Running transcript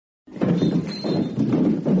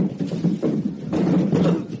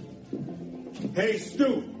Hey,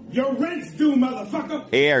 Stu, your rent's due, motherfucker.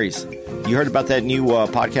 Hey, Aries, you heard about that new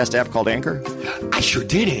podcast app called Anchor? I sure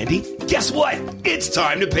did, Andy. Guess what? It's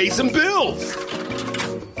time to pay some bills.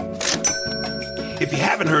 If you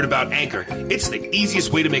haven't heard about Anchor, it's the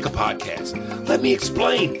easiest way to make a podcast. Let me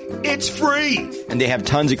explain. It's free. And they have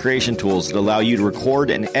tons of creation tools that allow you to record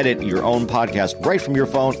and edit your own podcast right from your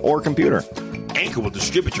phone or computer. Anchor will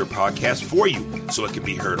distribute your podcast for you so it can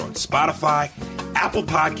be heard on Spotify, Apple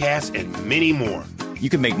Podcasts, and many more. You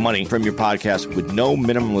can make money from your podcast with no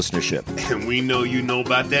minimum listenership. And we know you know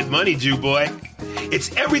about that money, Jew boy.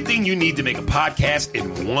 It's everything you need to make a podcast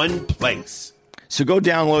in one place. So go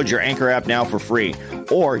download your Anchor app now for free,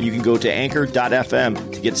 or you can go to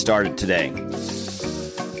anchor.fm to get started today.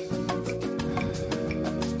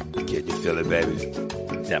 Can you feel it, baby?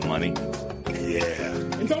 Is that money? Yeah.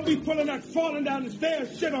 And don't be pulling that falling down the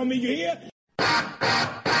stairs shit on me, you hear?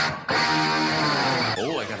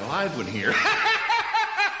 Oh, I got a live one here.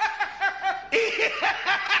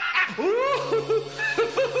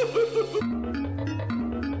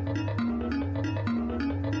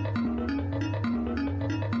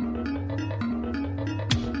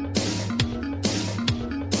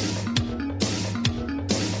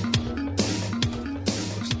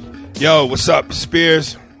 Yo, what's up,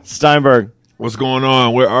 Spears? Steinberg. What's going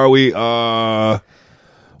on? Where are we?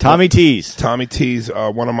 Tommy T's. Tommy T's,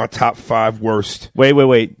 one of my top 5 worst.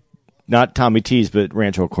 Wait. Not Tommy T's, but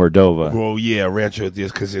Rancho Cordova. Well, yeah, Rancho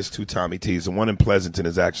is because there's 2 Tommy T's. The one in Pleasanton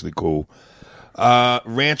is actually cool.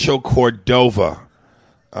 Rancho Cordova,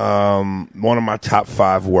 one of my top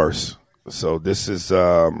 5 worst. So this is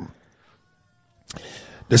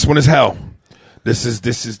this one is hell. This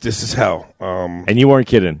is hell. And you weren't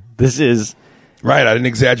kidding. This is right. I didn't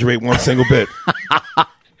exaggerate one single bit.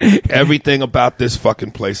 Everything about this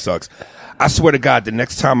fucking place sucks. I swear to God, the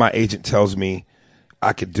next time my agent tells me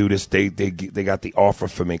I could do this, they got the offer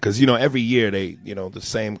for me. Because, every year they, the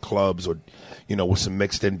same clubs or, with some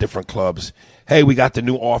mixed in different clubs. Hey, we got the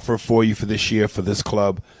new offer for you for this year for this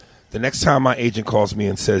club. The next time my agent calls me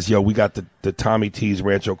and says, yo, we got the Tommy T's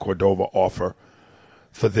Rancho Cordova offer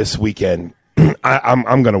for this weekend,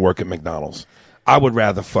 I'm going to work at McDonald's. I would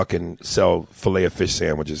rather fucking sell filet of fish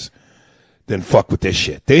sandwiches than fuck with this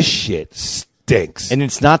shit. This shit stinks. And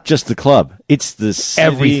it's not just the club. It's the city.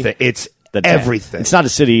 Everything. It's everything. It's not a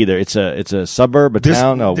city either. It's a suburb, a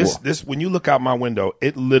town. This when you look out my window,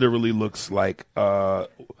 it literally looks like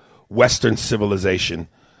Western civilization,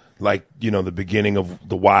 like, the beginning of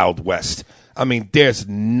the Wild West. I mean, there's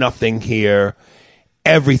nothing here.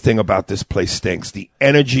 Everything about this place stinks. The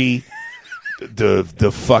energy,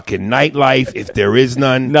 the fucking nightlife, if there is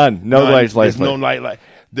none. No nightlife. There's no nightlife.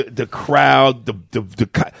 The crowd,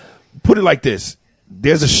 put it like this.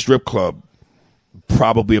 There's a strip club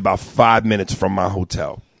probably about 5 minutes from my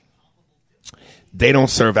hotel. They don't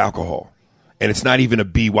serve alcohol. And it's not even a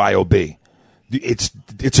BYOB.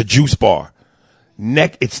 It's a juice bar.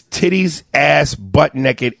 It's titties, ass, butt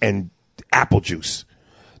naked, and apple juice.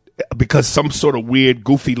 Because some sort of weird,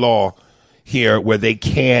 goofy law here where they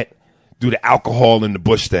can't do the alcohol in the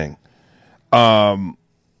bush thing. I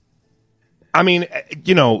mean,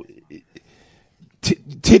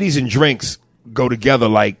 titties and drinks go together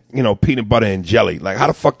like, peanut butter and jelly. Like, how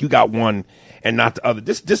the fuck you got one and not the other?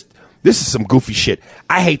 This is some goofy shit.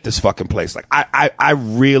 I hate this fucking place. Like, I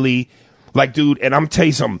really, like, dude, and I'm tell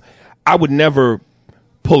you something. I would never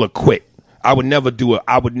pull a quit. I would never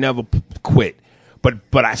quit.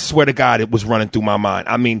 But I swear to God, it was running through my mind.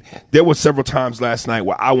 I mean, there were several times last night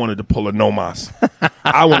where I wanted to pull a no mas.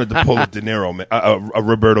 I wanted to pull a De Niro, a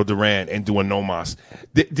Roberto Duran, and do a no mas.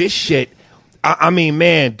 This shit, I mean,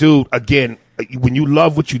 man, dude, again, when you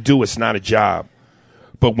love what you do, it's not a job.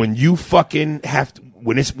 But when you fucking have to,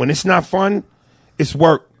 when it's not fun, it's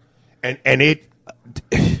work. And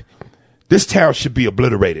this town should be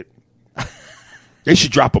obliterated. They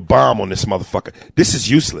should drop a bomb on this motherfucker. This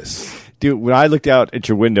is useless. Dude, when I looked out at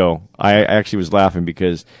your window, I actually was laughing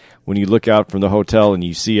because when you look out from the hotel and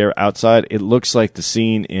you see outside, it looks like the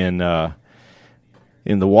scene in The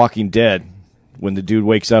Walking Dead when the dude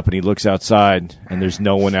wakes up and he looks outside and there's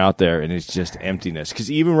no one out there and it's just emptiness.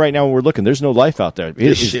 Because even right now when we're looking, there's no life out there.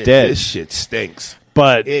 It's dead. This shit stinks.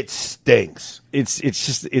 But it stinks. It's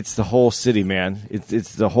the whole city, man.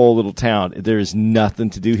 It's the whole little town. There is nothing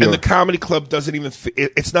to do here. And the comedy club doesn't even.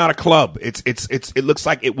 It's not a club. It looks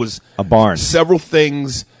like it was a barn. Several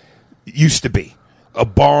things used to be a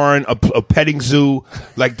barn, a petting zoo.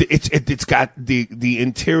 Like it's got the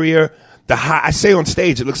interior. I say on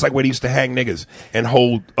stage, it looks like where they used to hang niggas and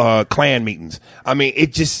hold clan meetings. I mean,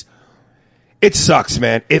 It sucks,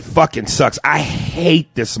 man. It fucking sucks. I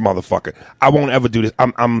hate this motherfucker. I won't ever do this.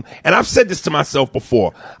 And I've said this to myself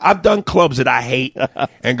before. I've done clubs that I hate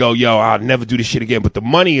and go, yo, I'll never do this shit again. But the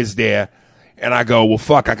money is there. And I go, well,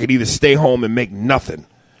 fuck, I could either stay home and make nothing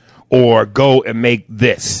or go and make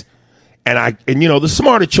this. And you know, the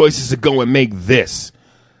smarter choice is to go and make this.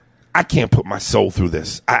 I can't put my soul through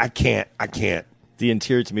this. I can't. The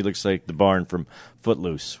interior to me looks like the barn from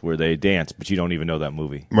Footloose, where they dance, but you don't even know that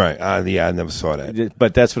movie. Right. Yeah, I never saw that.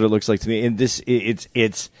 But that's what it looks like to me. And this,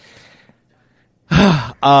 it's.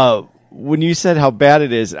 When you said how bad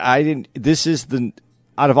it is, I didn't. This is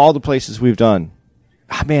out of all the places we've done.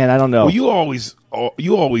 Man, I don't know. Well,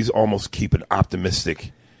 you always almost keep an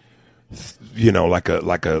optimistic, you know, like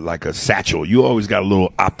a satchel. You always got a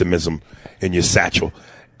little optimism in your satchel.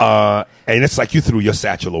 And it's like you threw your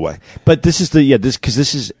satchel away. But this is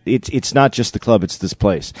it's not just the club, it's this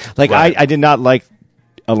place. Like, right. I did not like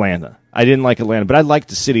Atlanta. I didn't like Atlanta, but I liked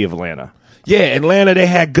the city of Atlanta. Yeah, Atlanta, they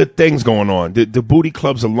had good things going on. The booty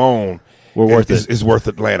clubs alone were worth it. Is worth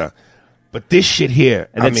Atlanta. But this shit here,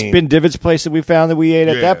 and that Spin Divots place that we found that we ate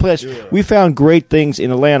at, that place, we found great things in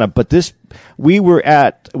Atlanta. But we were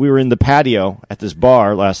in the patio at this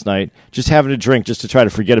bar last night, just having a drink, just to try to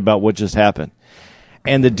forget about what just happened.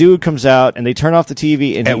 And the dude comes out, and they turn off the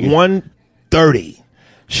TV. And at 1:30,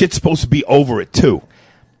 shit's supposed to be over at 2.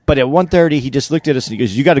 But at 1:30, he just looked at us, and he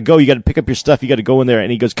goes, you got to go. You got to pick up your stuff. You got to go in there.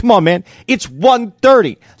 And he goes, come on, man. It's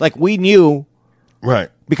 1:30. Like, we knew. Right.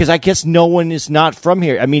 Because I guess no one is not from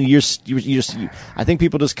here. I mean, I think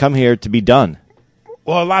people just come here to be done.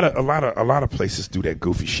 Well, a lot of places do that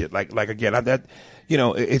goofy shit. Like again,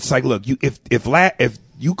 it's like, look, if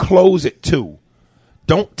you close at 2,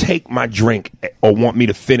 don't take my drink or want me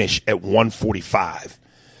to finish at 1:45.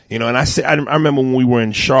 You know, and I remember when we were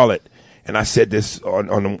in Charlotte, and I said this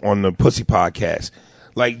on the Pussy podcast.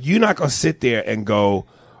 Like, you're not gonna sit there and go,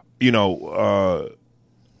 you know,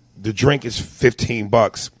 the drink is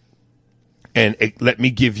 $15, and let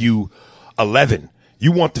me give you 11.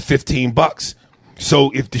 You want the $15.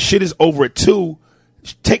 So if the shit is over at 2,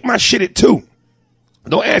 take my shit at 2.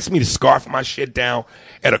 Don't ask me to scarf my shit down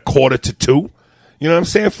at 1:45 to 2. You know what I'm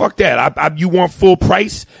saying? Fuck that. You want full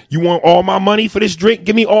price? You want all my money for this drink?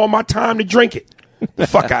 Give me all my time to drink it. The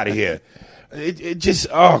fuck out of here. It just,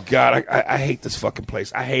 oh God, I hate this fucking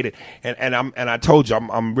place. I hate it. And I told you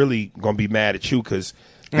I'm really gonna be mad at you because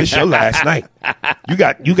this your last night. You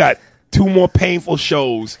got 2 more painful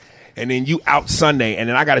shows, and then you out Sunday, and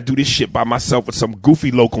then I got to do this shit by myself with some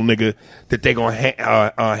goofy local nigga that they gonna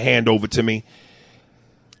hand over to me.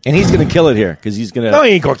 And he's gonna kill it here because he's gonna. No,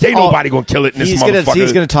 he ain't gonna. Ain't nobody gonna kill it in this motherfucker.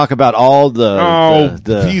 He's gonna talk about all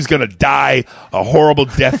the. He's gonna die a horrible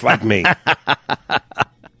death like me.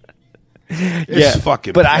 Yeah,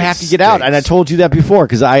 fucking. But I have to get out, and I told you that before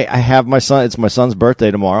because I have my son. It's my son's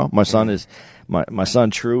birthday tomorrow. My son is. My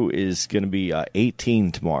son True is going to be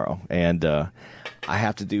 18 tomorrow, and I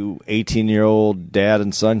have to do 18-year-old dad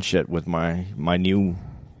and son shit with my new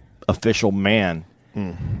official man,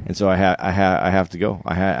 and so I have to go.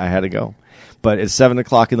 I had to go, but it's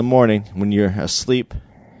 7:00 in the morning when you're asleep.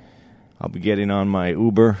 I'll be getting on my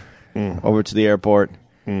Uber over to the airport.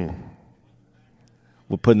 We're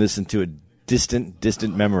putting this into a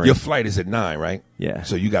distant memory. Your flight is at 9, right? Yeah.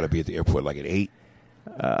 So you got to be at the airport like at 8.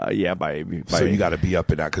 Yeah, by so you got to be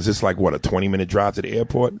up in that because it's like what, a 20-minute drive to the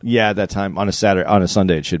airport. Yeah, at that time on a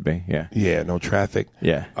Sunday it should be. Yeah. Yeah, no traffic.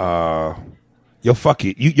 Yeah. Yo, fuck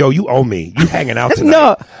it. You owe me. You hanging out tonight.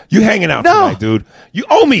 No. You hanging out tonight, dude. You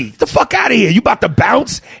owe me. Get the fuck out of here. You about to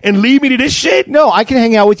bounce and leave me to this shit? No, I can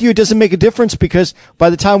hang out with you. It doesn't make a difference because by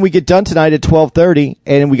the time we get done tonight at 12:30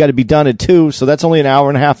 and we got to be done at 2, so that's only an hour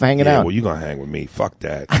and a half of hanging out. Well, you going to hang with me. Fuck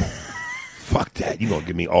that. Fuck that. You going to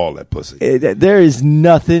give me all that pussy. There is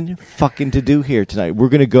nothing fucking to do here tonight. We're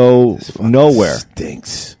going to go nowhere.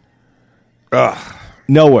 Stinks. Ugh.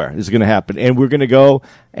 Nowhere is going to happen, and we're going to go,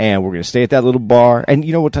 and we're going to stay at that little bar. And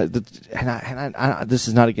you know what? I this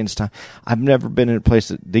is not against time. I've never been in a place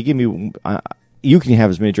that they give me. You can have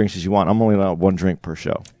as many drinks as you want. I'm only allowed 1 drink per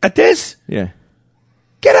show. At this? Yeah.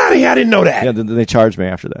 Get out of here! I didn't know that. Yeah, then they charge me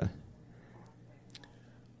after that.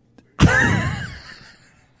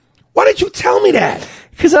 Why did you tell me that?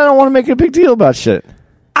 Because I don't want to make a big deal about shit.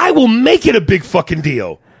 I will make it a big fucking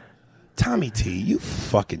deal. Tommy T, you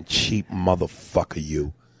fucking cheap motherfucker,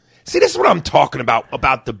 you. See, this is what I'm talking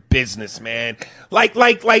about the business, man. Like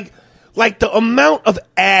the amount of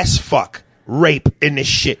ass fuck rape in this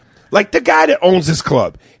shit. Like the guy that owns this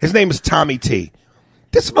club, his name is Tommy T.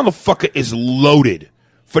 This motherfucker is loaded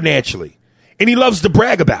financially, and he loves to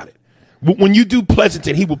brag about it. When you do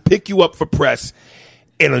Pleasanton, he will pick you up for press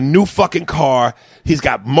in a new fucking car. He's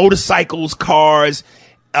got motorcycles, cars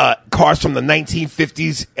from the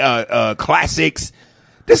 1950s, classics.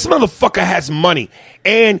 This motherfucker has money,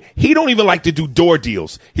 and he don't even like to do door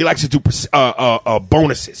deals. He likes to do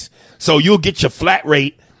bonuses. So you'll get your flat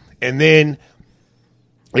rate, and then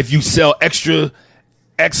if you sell extra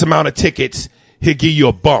X amount of tickets, he'll give you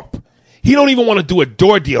a bump. He don't even want to do a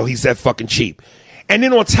door deal. He's that fucking cheap. And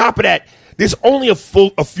then on top of that, there's only a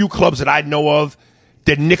few clubs that I know of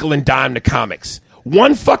that nickel and dime the comics.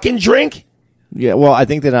 One fucking drink. Yeah, well, I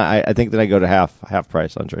think that I go to half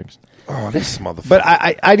price on drinks. Oh, this motherfucker! But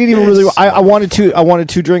I didn't even really. I wanted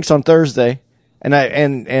two drinks on Thursday,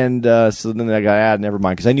 and so then I got never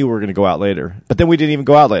mind, because I knew we were going to go out later. But then we didn't even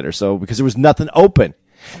go out later, so because there was nothing open.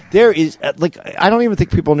 There is I don't even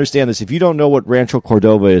think people understand this. If you don't know what Rancho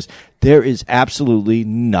Cordova is, there is absolutely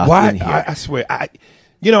nothing here. I swear, I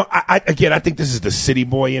think this is the city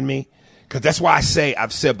boy in me, because that's why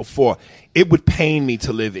I've said before, it would pain me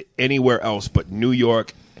to live anywhere else but New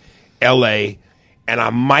York, L.A., and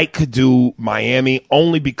I might could do Miami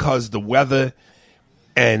only because the weather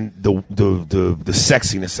and the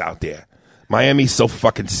sexiness out there. Miami's so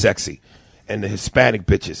fucking sexy, and the Hispanic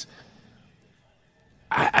bitches.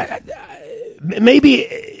 Maybe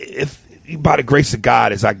if by the grace of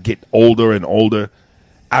God, as I get older and older,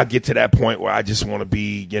 I'll get to that point where I just want to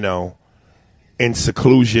be, in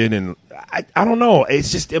seclusion, and I don't know.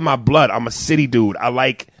 It's just in my blood. I'm a city dude. I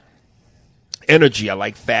like energy. I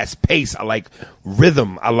like fast pace. I like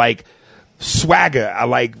rhythm. I like swagger. I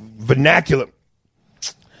like vernacular.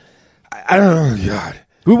 I don't know. God.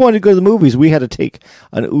 We wanted to go to the movies. We had to take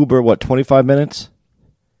an Uber, 25 minutes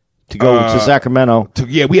to go to Sacramento.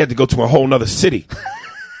 We had to go to a whole nother city.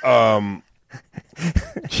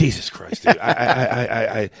 Jesus Christ, dude.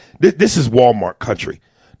 This is Walmart country.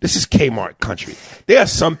 This is Kmart country. There are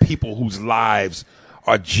some people whose lives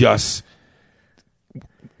are just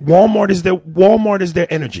Walmart is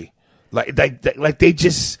their energy. Like they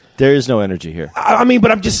just. There is no energy here. I mean,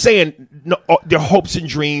 but I'm just saying, no, their hopes and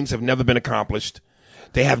dreams have never been accomplished.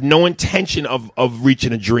 They have no intention of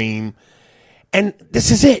reaching a dream, and this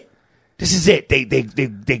is it. This is it.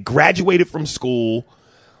 They graduated from school.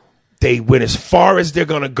 They went as far as they're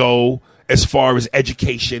gonna go as far as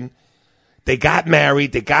education. They got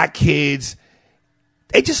married. They got kids.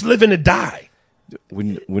 They just living to die.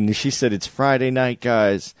 When she said it's Friday night,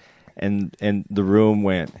 guys, and the room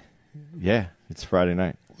went, yeah, it's Friday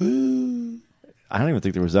night. Woo. I don't even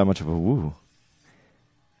think there was that much of a woo.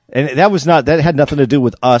 And that had nothing to do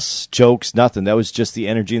with us, jokes, nothing. That was just the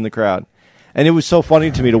energy in the crowd. And it was so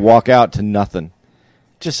funny to me to walk out to nothing.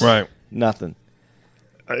 Just nothing.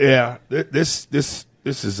 Yeah, this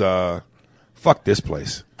is fuck this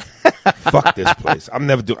place. Fuck this place. I'm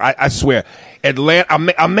never doing. I swear, Atlanta.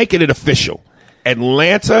 I'm making it official.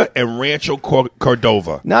 Atlanta and Rancho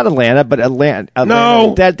Cordova. Not Atlanta, but Atlanta.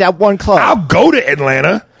 No, that one club. I'll go to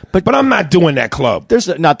Atlanta, but I'm not doing that club. There's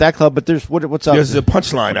not that club, but there's what's up. There's a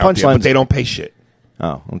Punchline out there, but they don't pay shit.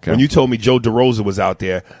 Oh, okay. When you told me Joe DeRosa was out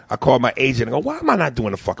there, I called my agent and go, "Why am I not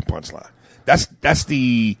doing a fucking Punchline?" That's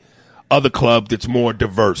the other club that's more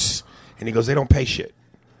diverse. And he goes, "They don't pay shit,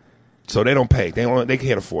 so they don't pay. They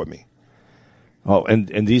can't afford me." Oh,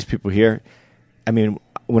 and these people here, I mean,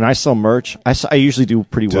 when I sell merch, I usually do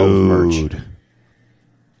pretty well with merch.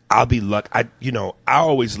 I'll be lucky. I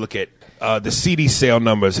always look at the CD sale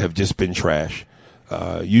numbers have just been trash.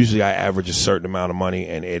 Usually I average a certain amount of money,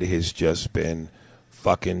 and it has just been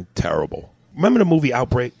fucking terrible. Remember the movie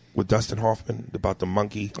Outbreak with Dustin Hoffman about the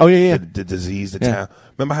monkey? Oh, yeah. The disease, town.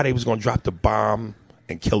 Remember how they was going to drop the bomb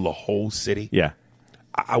and kill the whole city? Yeah.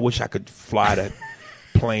 I wish I could fly that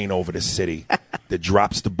plane over the city that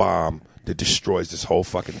drops the bomb that destroys this whole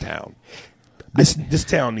fucking town. This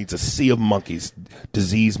town needs a sea of monkeys,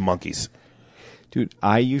 diseased monkeys. Dude,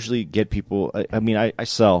 I usually get people. I mean, I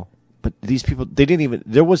sell, but these people,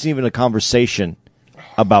 there wasn't even a conversation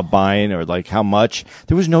about buying or like how much.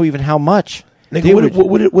 There was no even how much. Nigga,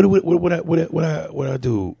 what I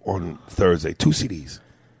do on Thursday? 2 CDs.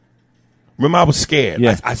 Remember, I was scared.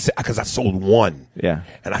 Yeah. I said, because I sold one. Yeah.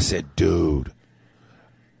 And I said, dude,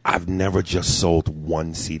 I've never just sold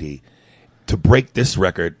one CD. To break this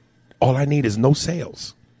record, all I need is no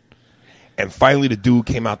sales. And finally, the dude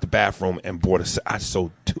came out the bathroom and bought I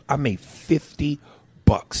sold 2. I made $50.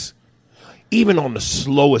 Even on the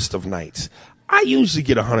slowest of nights, I usually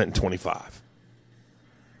get $125.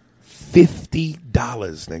 $50,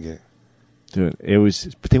 nigga. Dude, it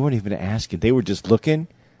was, but they weren't even asking. They were just looking,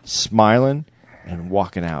 smiling, and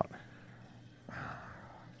walking out.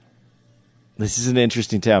 This is an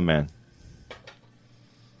interesting town, man.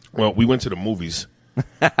 Well, we went to the movies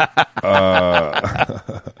That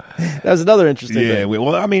was another interesting thing.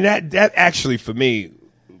 Well, I mean that actually for me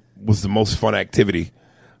was the most fun activity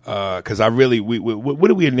because I really what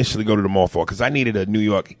did we initially go to the mall for? Because I needed a new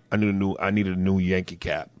Yankee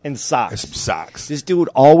cap And socks. and some socks. This dude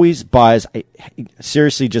always buys,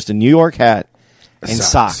 seriously, just a New York hat and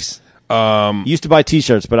socks. Used to buy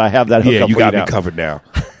T-shirts, but I have that hooked Yeah, up you for got me now. covered now.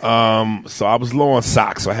 So I was low on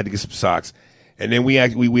socks, so I had to get some socks. And then we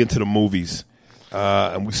went to the movies,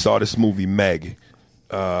 and we saw this movie Meg,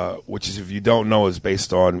 which is, if you don't know, is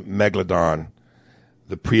based on Megalodon,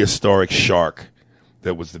 the prehistoric shark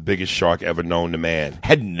that was the biggest shark ever known to man.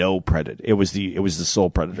 Had no predator. It was the sole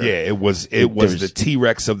predator. Yeah, it was the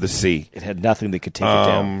T-Rex of the sea. It had nothing that could take it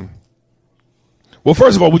down. Well,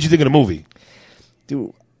 first of all, what'd you think of the movie?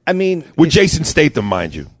 Dude, I mean, With Jason Statham,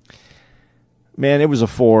 mind you. man, it was a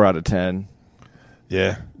 4 out of 10.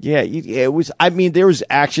 Yeah. Yeah, it was. I mean, there was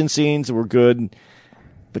action scenes that were good,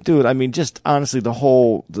 but dude, I mean, just honestly, the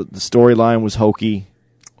whole the storyline was hokey.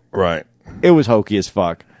 Right. It was hokey as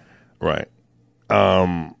fuck. Right.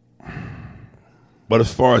 But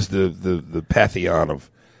as far as the pantheon of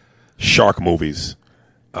shark movies,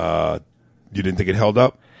 you didn't think it held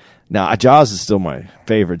up? Now, Jaws is still my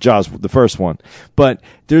favorite. Jaws, the first one, but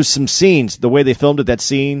there's some scenes. The way they filmed it, that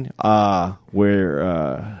scene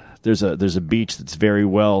where there's a beach that's very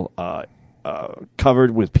well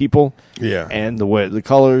covered with people. Yeah. And the way the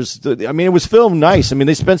colors. I mean, it was filmed nice. I mean,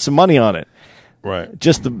 they spent some money on it. Right.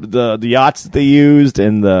 Just the yachts that they used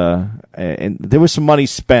and there was some money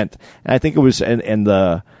spent. And I think it was and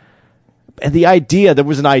the idea, there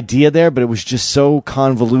was an idea there, but it was just so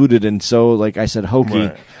convoluted and so, like I said, hokey.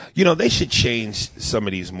 Right. You know, they should change some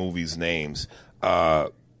of these movies' names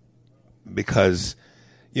because,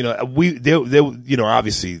 you know,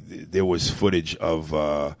 obviously there was footage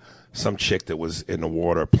of some chick that was in the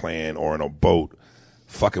water playing or in a boat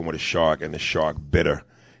fucking with a shark, and the shark bit her,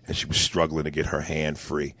 and she was struggling to get her hand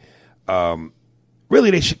free.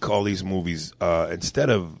 Really, they should call these movies, instead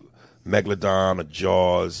of Megalodon or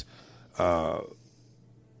Jaws,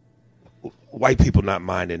 white people not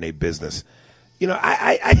minding their business. You know,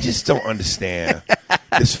 I just don't understand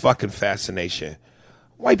this fucking fascination.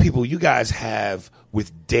 White people, you guys have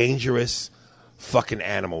with dangerous fucking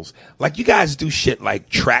animals. Like, you guys do shit like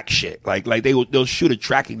track shit. Like they'll shoot a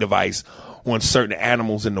tracking device on certain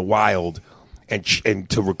animals in the wild and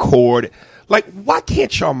to record. Like, why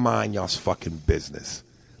can't y'all mind y'all's fucking business?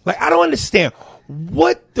 Like, I don't understand.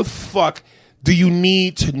 What the fuck do you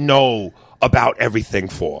need to know about everything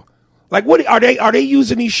for? Like, what are they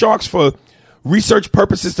using these sharks for? Research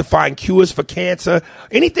purposes to find cures for cancer?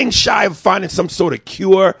 Anything shy of finding some sort of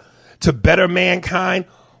cure to better mankind?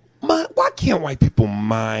 Why can't white people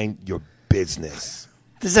mind your business?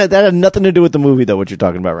 That had nothing to do with the movie, though, what you're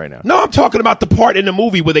talking about right now. No, I'm talking about the part in the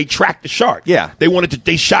movie where they tracked the shark. Yeah.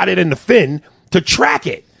 They shot it in the fin to track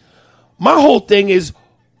it. My whole thing is,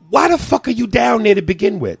 why the fuck are you down there to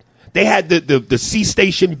begin with? They had the sea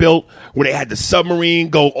station built where they had the submarine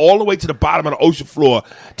go all the way to the bottom of the ocean floor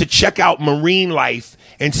to check out marine life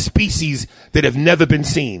and species that have never been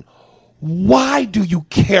seen. Why do you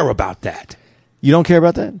care about that? You don't care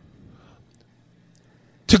about that?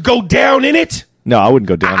 To go down in it? No, I wouldn't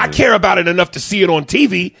go down. I care about it enough to see it on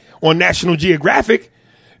TV, on National Geographic.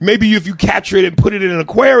 Maybe if you capture it and put it in an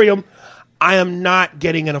aquarium. I am not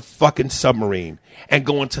getting in a fucking submarine and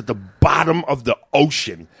going to the bottom of the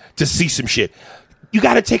ocean to see some shit. You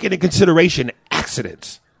got to take into consideration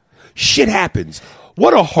accidents. Shit happens.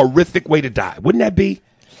 What a horrific way to die. Wouldn't that be?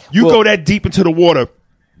 You go that deep into the water,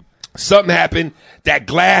 something happened, that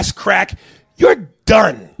glass crack, you're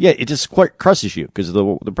done. Yeah, it just crushes you because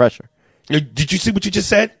of the pressure. Did you see what you just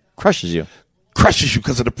said? Crushes you. Crushes you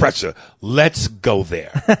because of the pressure. Let's go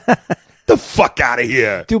there. The fuck out of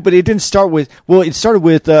here. Dude, but it didn't start with, it started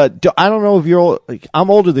with, I don't know if you're old, I'm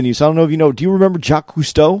older than you, so I don't know if you know, do you remember Jacques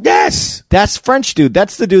Cousteau? Yes. That's French dude.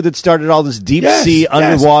 That's the dude that started all this deep sea, Yes.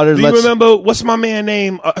 underwater. Do you remember, what's my man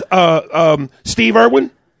name? Steve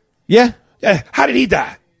Irwin? Yeah. Yeah. How did he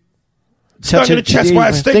die? Stung in the chest by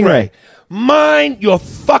a stingray. Mind your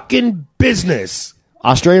fucking business.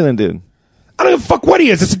 Australian dude. I don't give a fuck what he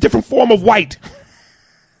is. It's a different form of white.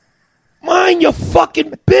 Mind your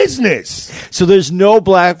fucking business. So there's no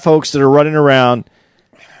black folks that are running around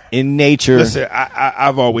in nature. Listen,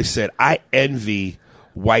 I've always said I envy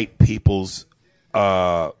white people's,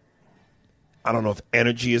 I don't know if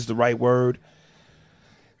energy is the right word.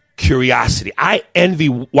 curiosity. I envy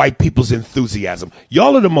white people's enthusiasm.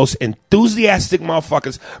 Y'all are the most enthusiastic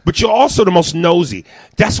motherfuckers, but you're also the most nosy.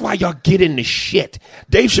 That's why y'all get into shit.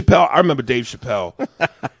 Dave Chappelle, I remember Dave Chappelle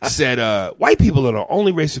said, white people are the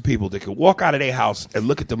only race of people that can walk out of their house and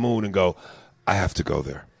look at the moon and go, I have to go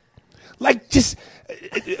there. Like, just,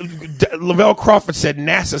 Lavelle Crawford said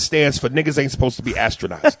NASA stands for niggas ain't supposed to be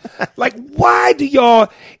astronauts. Like, why do y'all,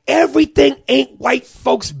 everything ain't white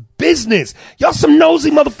folks' business? Y'all some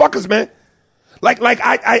nosy motherfuckers, man. Like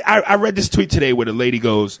I read this tweet today where the lady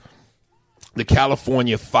goes, the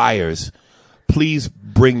California fires, please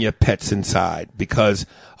bring your pets inside. Because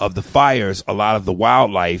of the fires, a lot of the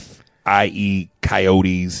wildlife, i.e.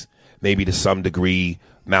 coyotes, maybe to some degree,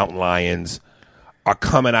 mountain lions, are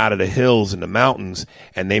coming out of the hills and the mountains,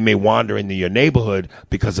 and they may wander into your neighborhood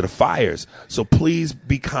because of the fires. So please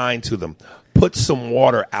be kind to them. Put some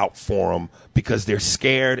water out for them because they're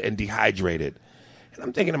scared and dehydrated. And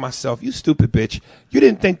I'm thinking to myself, you stupid bitch, you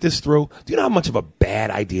didn't think this through? Do you know how much of a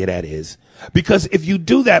bad idea that is? Because if you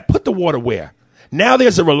do that, put the water where? Now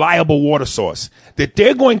there's a reliable water source that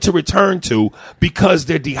they're going to return to because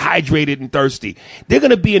they're dehydrated and thirsty. They're going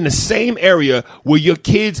to be in the same area where your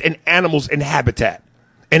kids and animals inhabit.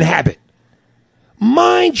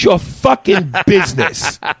 Mind your fucking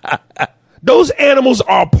business. Those animals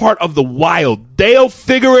are a part of the wild. They'll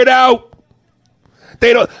figure it out.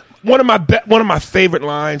 They don't. One of my favorite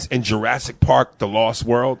lines in Jurassic Park: The Lost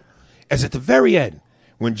World is at the very end.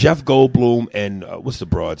 When Jeff Goldblum and what's the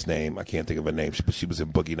broad's name? I can't think of her name, but she was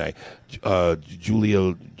in Boogie Night. The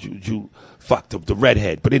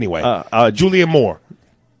redhead. But anyway, Julianne Moore.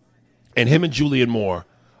 And him and Julianne Moore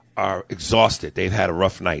are exhausted. They've had a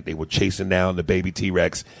rough night. They were chasing down the baby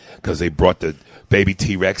T-Rex because they brought the baby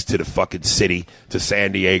T-Rex to the fucking city, to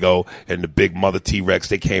San Diego, and the big mother T-Rex,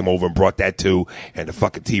 they came over and brought that too, and the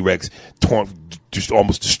fucking T-Rex just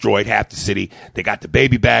almost destroyed half the city. They got the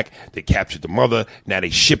baby back. They captured the mother. Now they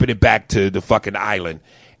shipping it back to the fucking island.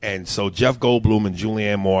 And so Jeff Goldblum and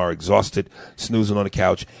Julianne Moore are exhausted, snoozing on the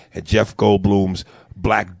couch, and Jeff Goldblum's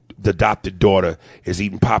black adopted daughter is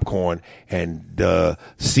eating popcorn, and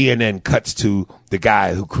CNN cuts to the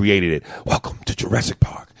guy who created it. Welcome to Jurassic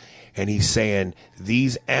Park. And he's saying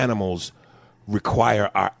these animals require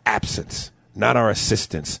our absence, not our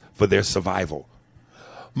assistance, for their survival.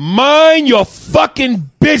 Mind your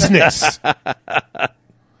fucking business.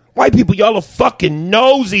 White people, y'all are fucking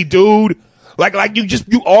nosy, dude. Like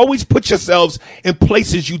you always put yourselves in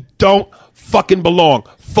places you don't fucking belong.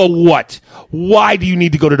 For what? Why do you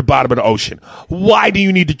need to go to the bottom of the ocean? Why do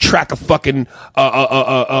you need to track a fucking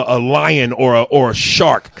a lion or a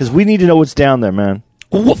shark? Because we need to know what's down there, man.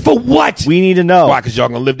 For what? We need to know. Why? Because y'all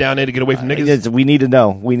gonna live down there to get away from niggas? We need to know.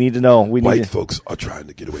 We need to know. White folks are trying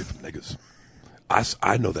to get away from niggas.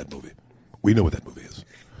 I know that movie. We know what that movie is.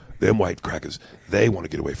 Them white crackers, they want to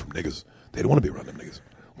get away from niggas. They don't want to be around them niggas.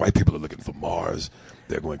 White people are looking for Mars.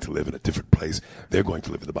 They're going to live in a different place. They're going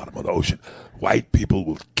to live at the bottom of the ocean. White people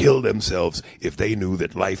will kill themselves if they knew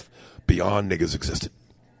that life beyond niggas existed.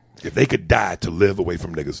 If they could die to live away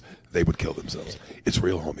from niggas, they would kill themselves. It's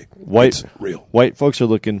real, homie. It's real. White folks are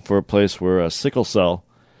looking for a place where sickle cell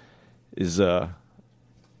is a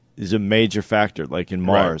major factor, like in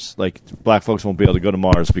Mars. Right. Like black folks won't be able to go to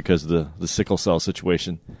Mars because of the sickle cell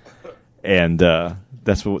situation, and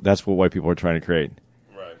that's what white people are trying to create.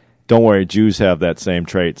 Right. Don't worry, Jews have that same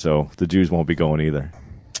trait, so the Jews won't be going either.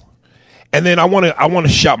 And then I want to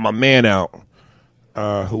shout my man out,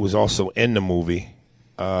 who was also in the movie.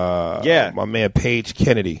 My man Paige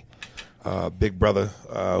Kennedy, big brother,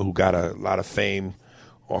 who got a lot of fame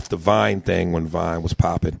off the Vine thing when Vine was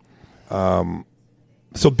popping.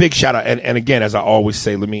 So big shout out, and again, as I always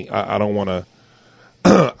say, I don't want to,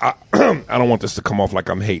 I don't want this to come off like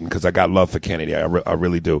I'm hating, because I got love for Kennedy. I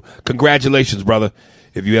really do. Congratulations, brother,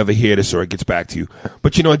 if you ever hear this or it gets back to you.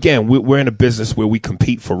 But again, we're in a business where we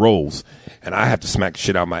compete for roles, and I have to smack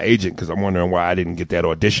shit out my agent because I'm wondering why I didn't get that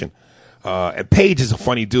audition. And Paige is a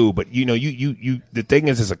funny dude, but you the thing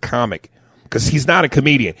is, as a comic, because he's not a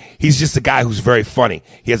comedian, he's just a guy who's very funny.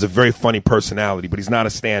 He has a very funny personality, but he's not a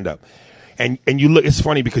stand-up. And you look, it's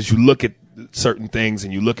funny because you look at certain things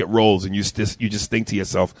and you look at roles and you just think to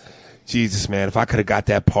yourself, Jesus, man, if I could have got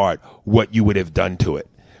that part, what you would have done to it.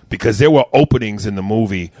 Because there were openings in the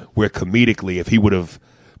movie where comedically, if he would have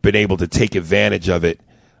been able to take advantage of it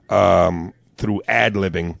through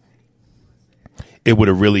ad-libbing, it would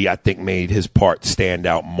have really, I think, made his part stand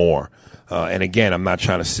out more. And again, I'm not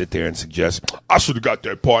trying to sit there and suggest, I should have got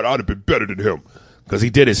that part, I'd have been better than him. Because he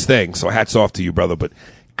did his thing, so hats off to you, brother. But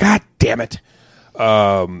God damn it.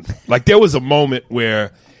 Like there was a moment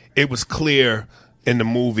where it was clear in the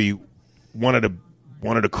movie, one of the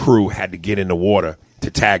one of the crew had to get in the water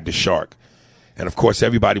to tag the shark. And of course,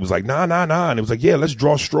 everybody was like, nah. And it was like, yeah, let's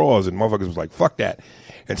draw straws. And motherfuckers was like, fuck that.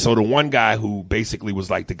 And so the one guy who basically was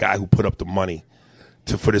like the guy who put up the money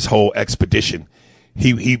for this whole expedition,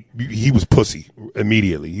 he was pussy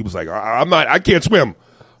immediately. He was like, I can't swim.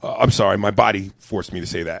 I'm sorry, my body forced me to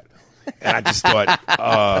say that. And I just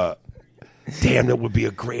thought, damn, that would be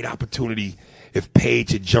a great opportunity if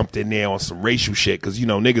Paige had jumped in there on some racial shit, because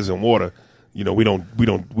niggas in water, we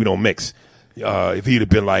don't mix. If he'd have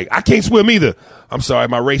been like, I can't swim either. I'm sorry,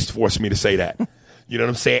 my race forced me to say that. You know what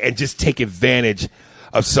I'm saying? And just take advantage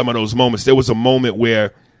of some of those moments. There was a moment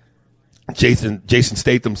where Jason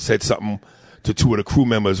Statham said something to two of the crew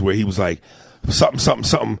members where he was like,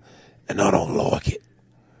 something, and I don't like it.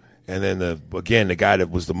 And then the guy that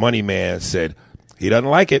was the money man said, he doesn't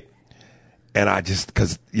like it. And I just,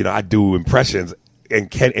 because, I do impressions,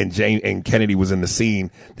 and Kennedy was in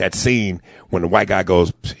that scene when the white guy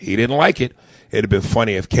goes, he didn't like it. It'd have been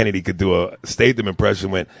funny if Kennedy could do a Statham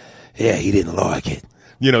impression, went, yeah, he didn't like it.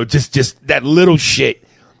 Just that little shit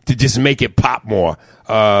to just make it pop more.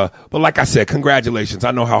 But like I said, congratulations.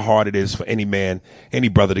 I know how hard it is for any man, any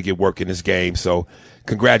brother to get work in this game. So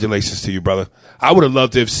congratulations to you, brother. I would have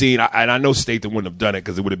loved to have seen, and I know Statham wouldn't have done it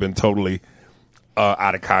because it would have been totally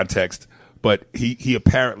out of context. But he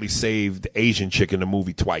apparently saved the Asian chick in the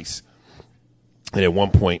movie twice. And at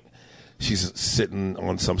one point, she's sitting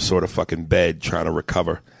on some sort of fucking bed trying to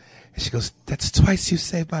recover. And she goes, that's twice you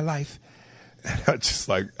saved my life. And I just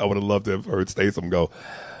I would have loved to have heard Statham go,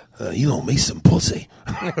 you owe me some pussy.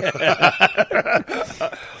 Dude,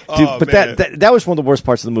 but that was one of the worst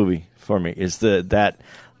parts of the movie for me, is that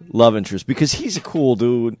love interest, because he's a cool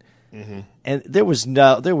dude. Mm-hmm. And there was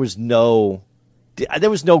no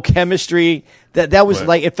chemistry. That was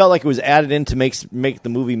right. It felt like it was added in to make the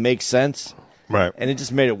movie make sense. Right. And it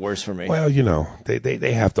just made it worse for me. Well,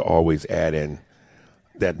 they have to always add in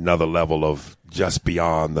that another level of just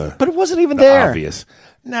beyond the. But it wasn't even there. Obvious.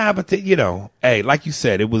 Nah, but hey, like you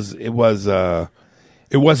said, it wasn't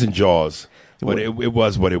Jaws, but it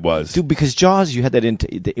was what it was. Dude, because Jaws, you had that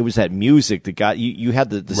it was that music that got you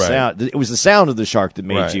had the right. sound. It was the sound of the shark that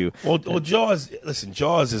made right. you. Well, Jaws. Listen,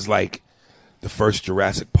 Jaws is like the first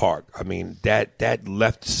Jurassic Park. I mean, that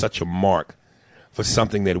left such a mark for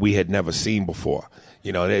something that we had never seen before.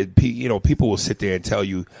 People will sit there and tell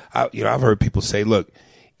you. I've heard people say, look,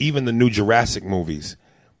 even the new Jurassic movies,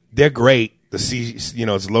 they're great.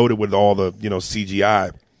 It's loaded with all the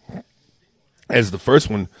CGI. As the first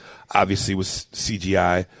one, obviously, was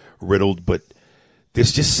CGI riddled, but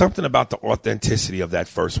there's just something about the authenticity of that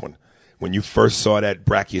first one. When you first saw that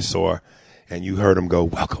brachiosaur, and you heard him go,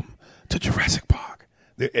 "Welcome to Jurassic Park,"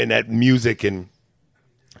 and that music, and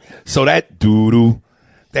so that doo-doo,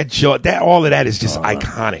 that all of that is just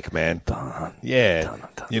iconic, man. Yeah,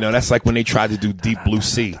 that's like when they tried to do Deep Blue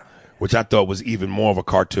Sea, which I thought was even more of a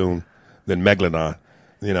cartoon than Megalodon.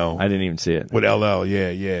 I didn't even see it with LL.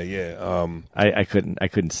 Yeah. I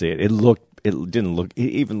couldn't see it. It didn't look.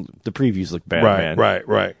 Even the previews looked bad. Right, man.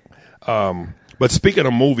 right. But speaking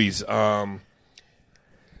of movies, I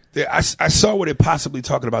saw where they're possibly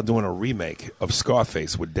talking about doing a remake of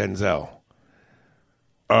Scarface with Denzel.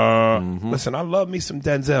 Listen, I love me some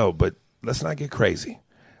Denzel, but let's not get crazy.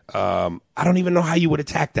 I don't even know how you would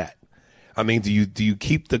attack that. I mean, do you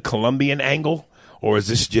keep the Colombian angle, or is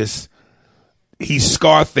this just he's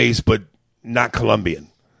Scarface but not Colombian,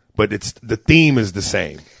 but the theme is the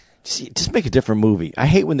same? Just make a different movie. I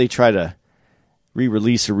hate when they try to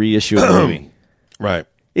re-release or reissue a movie. Right.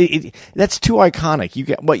 That's too iconic. You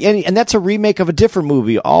get and that's a remake of a different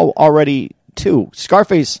movie already too.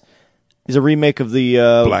 Scarface is a remake of the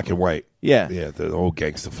black and white. Yeah, the old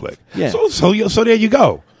gangster flick. Yeah. So there you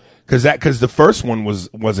go. Because the first one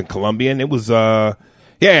wasn't Colombian. It was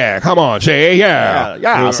yeah, come on, Shay,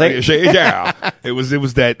 yeah. Shay, yeah. It was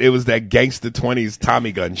that gangster 20s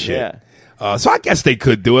Tommy gun shit. Yeah. So I guess they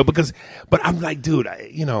could do it but I'm like, dude,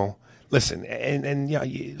 listen,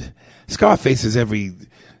 and Scarface is every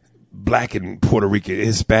black and Puerto Rican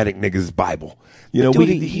Hispanic nigga's Bible.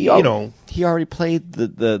 Dude, he already played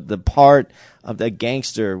the part of that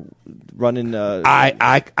gangster running.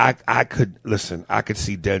 I could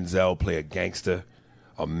see Denzel play a gangster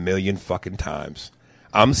a million fucking times.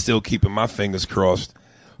 I'm still keeping my fingers crossed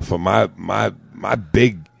for my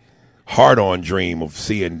big hard-on dream of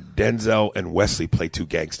seeing Denzel and Wesley play two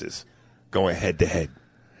gangsters going head to head.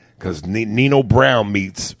 Because Nino Brown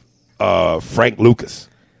meets Frank Lucas.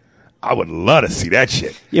 I would love to see that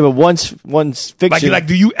shit. Yeah, but once fiction. Like,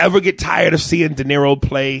 do you ever get tired of seeing De Niro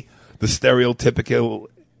play the stereotypical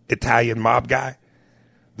Italian mob guy,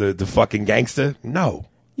 the fucking gangster? No.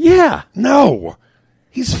 Yeah. No.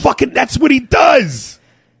 He's fucking. That's what he does.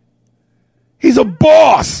 He's a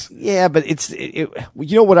boss. Yeah, but you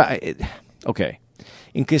know what okay.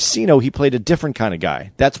 In Casino, he played a different kind of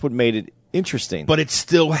guy. That's what made it interesting. But it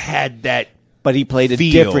still had that. But he played it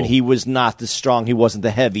feel. different. He was not the strong. He wasn't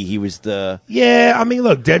the heavy. He was the. Yeah, I mean,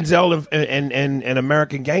 look, Denzel and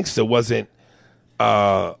American Gangster wasn't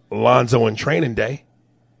Lonzo in Training Day.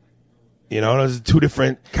 You know, those are two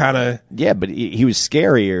different kind of. Yeah, but he was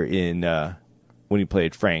scarier in when he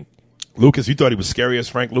played Frank. Lucas, you thought he was scary as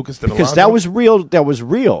Frank Lucas than Because Alonzo? that was real. That was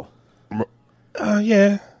real.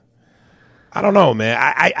 Yeah. I don't know, man.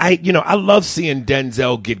 I love seeing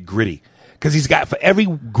Denzel get gritty because he's got for every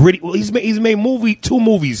gritty. Well, he's made two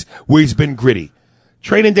movies where he's been gritty.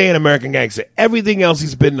 Training Day and American Gangster. Everything else,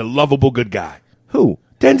 he's been the lovable good guy. Who?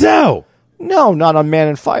 Denzel. No, not on Man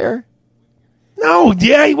and Fire. No,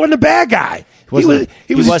 yeah, he wasn't a bad guy. He was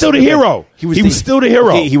still the hero. He was still the hero.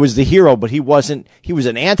 Okay, he was the hero, but he wasn't. He was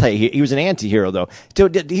an anti-hero though.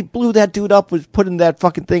 He blew that dude up with putting that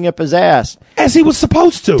fucking thing up his ass. As he was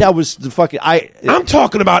supposed to. That was the fucking. I'm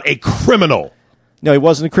talking about a criminal. No, he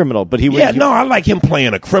wasn't a criminal, but he was. Yeah, no, I like him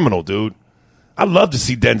playing a criminal, dude. I love to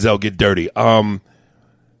see Denzel get dirty.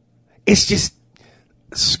 It's just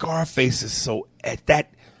Scarface is so at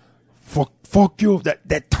that. Fuck you,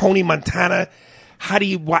 that Tony Montana. How do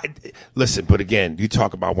you listen? But again, you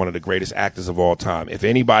talk about one of the greatest actors of all time. If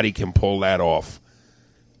anybody can pull that off,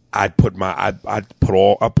 I'd push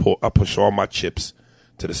all my chips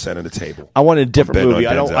to the center of the table. I want a different movie.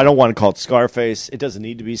 I don't want to call it Scarface. It doesn't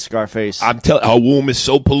need to be Scarface. I'm telling her womb is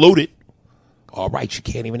so polluted. All right, you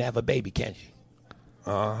can't even have a baby, can you?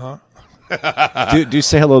 do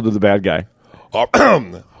say hello to the bad guy.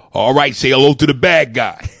 All right, say hello to the bad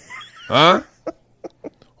guy. Huh?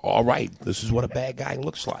 All right, this is what a bad guy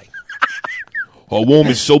looks like. Her womb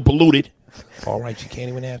is so polluted. All right, you can't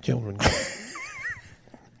even have children.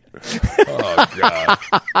 Oh, God.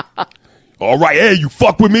 All right, hey, you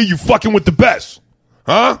fuck with me, you fucking with the best.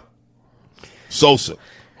 Huh? Sosa.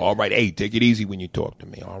 All right, hey, take it easy when you talk to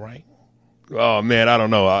me, all right? Oh, man, I don't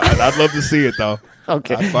know. I'd love to see it, though.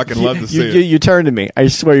 Okay. I'd fucking love to see it. You turned to me. I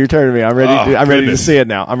swear you're turning to me. I'm ready to see it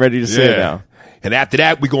now. I'm ready to see it now. And after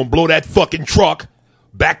that, we're going to blow that fucking truck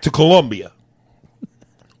back to Colombia.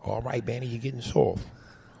 All right, Manny, you're getting soft.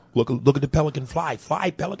 Look at the pelican fly. Fly,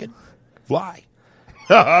 pelican. Fly.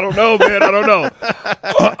 I don't know, man. I don't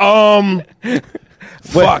know.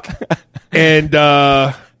 Fuck. And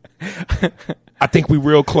I think we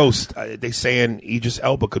real close. They saying Idris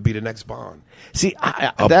Elba could be the next Bond. See,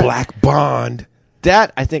 Black Bond.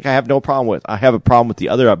 That I think I have no problem with. I have a problem with the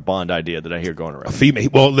other Bond idea that I hear going around. A female.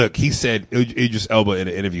 Well, look, he said, Idris Elba in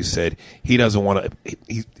an interview said he doesn't want to.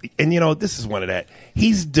 And, you know, this is one of that.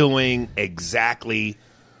 He's doing exactly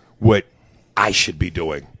what I should be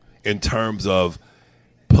doing in terms of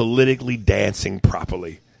politically dancing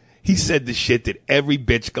properly. He said the shit that every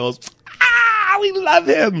bitch goes, we love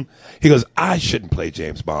him. He goes, I shouldn't play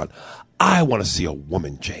James Bond. I want to see a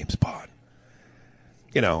woman James Bond.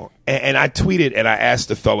 You know, and I tweeted and I asked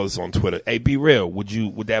the fellas on Twitter, hey, be real,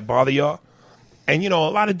 would that bother y'all? And, you know,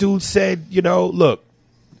 a lot of dudes said, you know, look,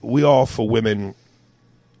 we all for women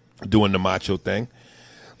doing the macho thing.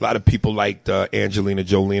 A lot of people liked Angelina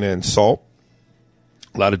Jolie and Salt.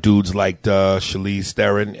 A lot of dudes liked Charlize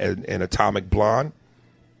Theron and Atomic Blonde.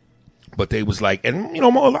 But they was like, and, you know,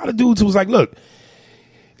 a lot of dudes was like, look,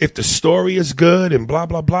 if the story is good and blah,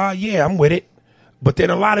 blah, blah, yeah, I'm with it. But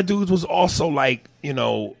then a lot of dudes was also like, you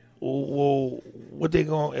know, well, what they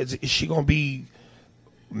going? Is she gonna be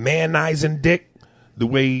manizing dick the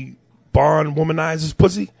way Bond womanizes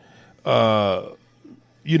pussy?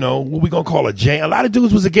 You know, what we gonna call her Jane? A lot of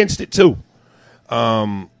dudes was against it too.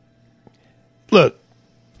 Look,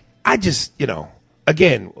 I just, you know,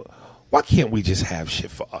 again, why can't we just have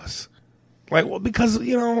shit for us? Like, well, because,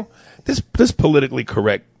 you know, this politically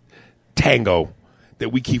correct tango that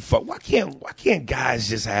we keep why can't guys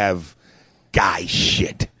just have guy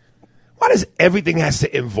shit? Why does everything has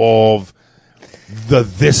to involve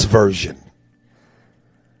this version?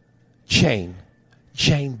 Jane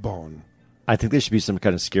Bond. I think there should be some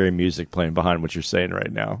kind of scary music playing behind what you're saying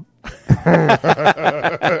right now.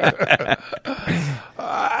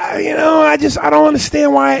 You know, I don't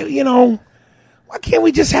understand why, you know, why can't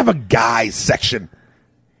we just have a guy section?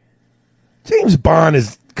 James Bond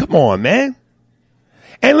is, come on, man.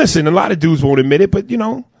 And listen, a lot of dudes won't admit it, but, you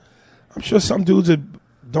know, I'm sure some dudes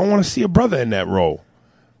don't want to see a brother in that role.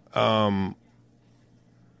 Well,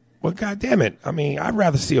 God damn it. I mean, I'd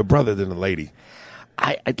rather see a brother than a lady.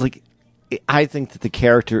 I think that the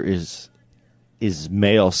character is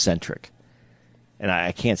male centric, and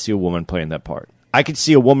I can't see a woman playing that part. I could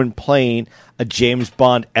see a woman playing a James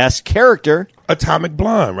Bond-esque character. Atomic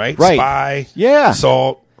Blonde, right? Right. Spy. Yeah.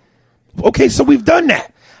 Assault. Okay, so we've done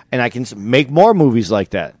that. And I can make more movies like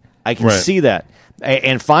that. I can Right. see that.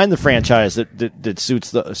 And find the franchise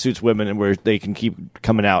that suits women and where they can keep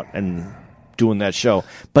coming out and doing that show.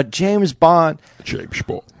 But James Bond, James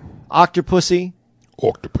Bond. Octopussy,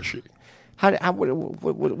 Octopussy. what Well,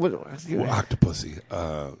 Octopussy.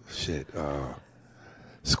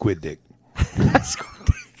 Squid Dick.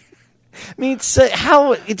 I mean,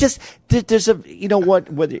 how it just there's a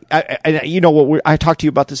I talked to you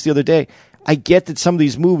about this the other day. I get that some of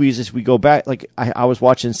these movies, as we go back, like I was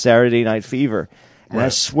watching Saturday Night Fever, and I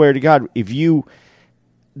swear to God,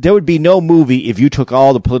 there would be no movie if you took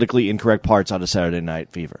all the politically incorrect parts out of Saturday Night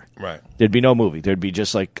Fever. Right. There'd be no movie. There'd be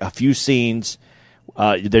just like a few scenes.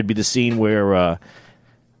 There'd be the scene where, I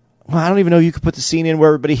don't even know if you could put the scene in where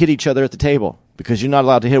everybody hit each other at the table because you're not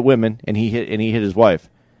allowed to hit women, and he hit his wife.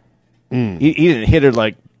 He didn't hit her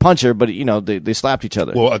like punch her, but they slapped each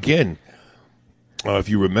other. Well, again, if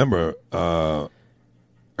you remember,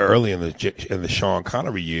 early in the Sean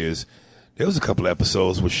Connery years, there was a couple of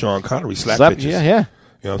episodes where Sean Connery slapped bitches. Yeah.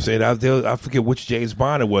 You know what I'm saying? I forget which James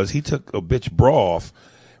Bond it was. He took a bitch bra off,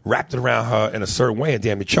 wrapped it around her in a certain way, and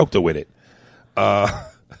damn near choked her with it. That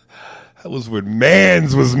was when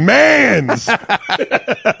mans was mans.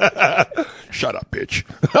 Shut up, bitch.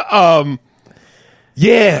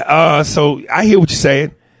 So I hear what you're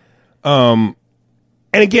saying. And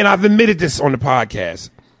again, I've admitted this on the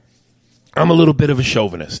podcast. I'm a little bit of a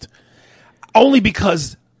chauvinist. Only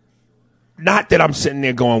because, not that I'm sitting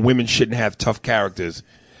there going, women shouldn't have tough characters.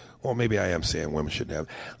 Well, maybe I am saying women shouldn't have.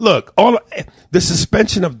 Look, the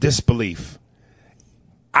suspension of disbelief.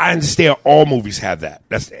 I understand all movies have that.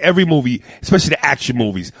 That's every movie, especially the action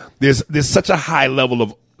movies. There's such a high level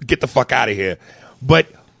of get the fuck out of here. But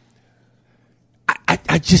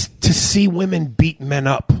I just, to see women beat men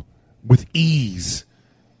up with ease,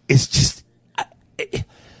 it's just,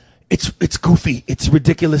 it's goofy. It's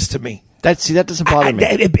ridiculous to me. That doesn't bother me.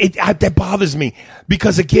 That bothers me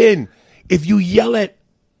because, again, if you yell at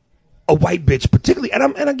a white bitch, particularly,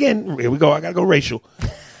 and again, here we go. I gotta go racial.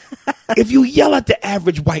 If you yell at the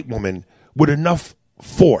average white woman with enough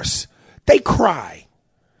force, they cry.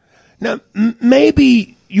 Now,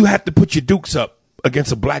 maybe you have to put your dukes up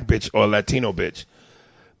against a black bitch or a Latino bitch.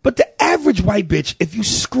 But the average white bitch, if you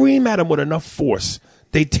scream at them with enough force,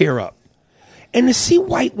 they tear up. And to see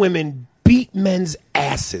white women beat men's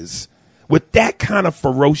asses with that kind of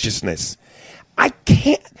ferociousness, I'm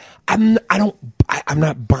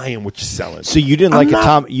not buying what you're selling. So you didn't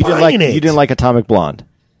you didn't like Atomic Blonde.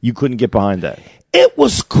 You couldn't get behind that. It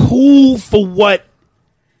was cool for what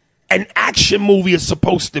an action movie is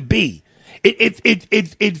supposed to be.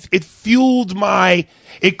 It fueled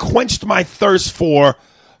it quenched my thirst for,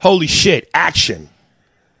 holy shit, action.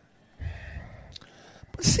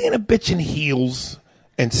 But seeing a bitch in heels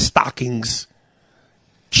and stockings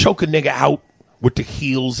choke a nigga out with the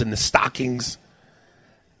heels and the stockings,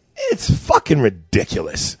 it's fucking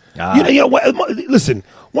ridiculous. You know what? Listen,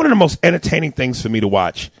 one of the most entertaining things for me to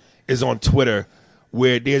watch is on Twitter,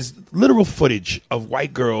 where there's literal footage of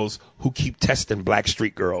white girls who keep testing black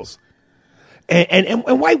street girls. And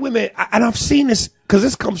white women, and I've seen this because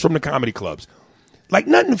this comes from the comedy clubs. Like,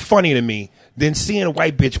 nothing funny to me than seeing a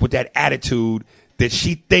white bitch with that attitude that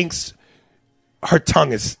she thinks her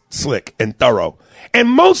tongue is slick and thorough. And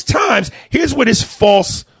most times, here's where this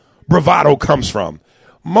false bravado comes from.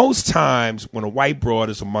 Most times when a white broad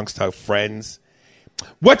is amongst her friends,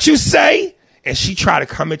 what you say, and she try to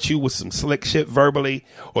come at you with some slick shit verbally,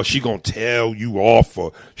 or she gonna tell you off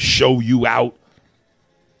or show you out.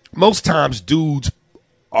 Most times dudes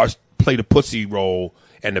play the pussy role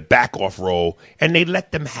and the back off role, and they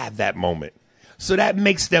let them have that moment. So that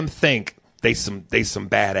makes them think they some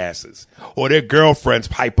badasses, or their girlfriends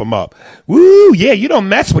hype them up. Woo, yeah, you don't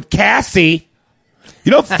mess with Cassie.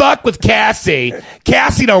 You don't fuck with Cassie.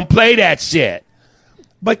 Cassie don't play that shit.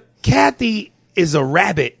 But Kathy is a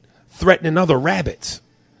rabbit threatening other rabbits.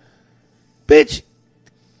 Bitch,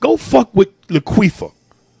 go fuck with Laquifa.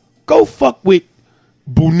 Go fuck with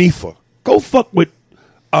Bunifa. Go fuck with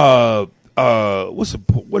what's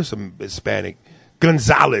some Hispanic?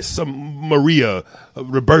 Gonzalez, some Maria,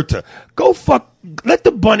 Roberta. Go fuck. Let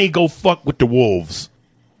the bunny go fuck with the wolves.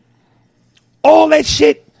 All that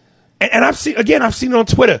shit. And I've seen it on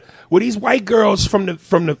Twitter where these white girls from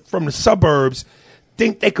the suburbs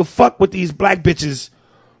think they could fuck with these black bitches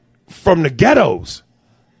from the ghettos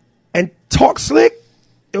and talk slick.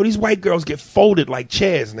 Yo, these white girls get folded like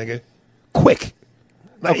chairs, nigga. Quick.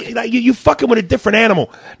 Like you fucking with a different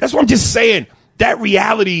animal. That's what I'm just saying. That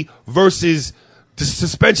reality versus the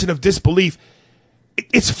suspension of disbelief.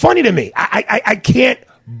 It's funny to me. I can't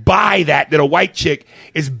buy that a white chick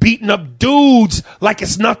is beating up dudes like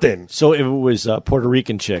it's nothing. So if it was a Puerto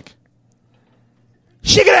Rican chick,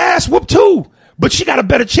 she got her ass whooped too, but she got a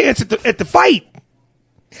better chance at the fight.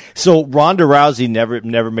 So Ronda Rousey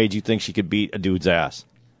never made you think she could beat a dude's ass,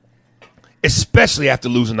 especially after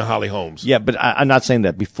losing to Holly Holmes. Yeah, but I'm not saying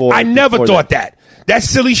that before. I never thought that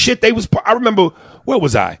silly shit they was. I remember, where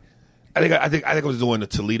was I? I think I was doing the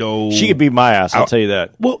Toledo. She could beat my ass. I'll tell you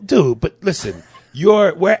that. Well, dude, but listen,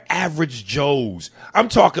 we're average Joes. I'm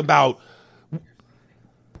talking about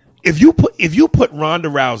if you put Ronda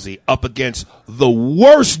Rousey up against the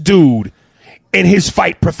worst dude in his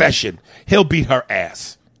fight profession, he'll beat her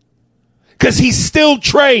ass. Because he's still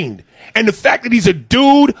trained. And the fact that he's a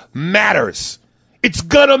dude matters. It's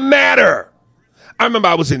gonna matter. I remember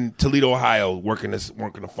I was in Toledo, Ohio, working a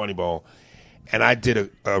funny bone, and I did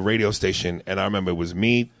a radio station, and I remember it was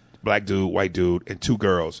me, black dude, white dude, and two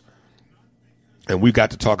girls. And we got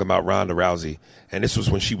to talk about Ronda Rousey. And this was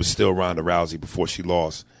when she was still Ronda Rousey before she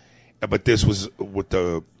lost. But this was with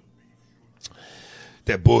that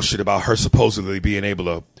bullshit about her supposedly being able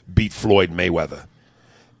to beat Floyd Mayweather.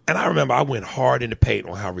 And I remember I went hard in the paint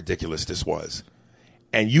on how ridiculous this was.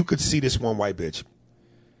 And you could see this one white bitch.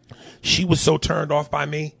 She was so turned off by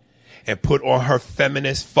me and put on her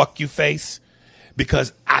feminist fuck you face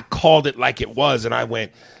because I called it like it was. And I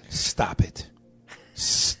went, stop it.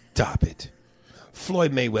 Stop it.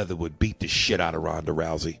 Floyd Mayweather would beat the shit out of Ronda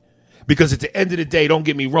Rousey. Because at the end of the day, don't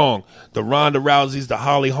get me wrong, the Ronda Rouseys, the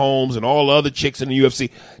Holly Holmes, and all the other chicks in the UFC,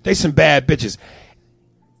 they some bad bitches.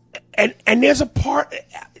 And there's a part,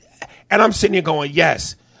 and I'm sitting here going,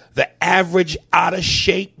 yes, the average out of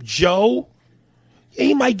shape Joe,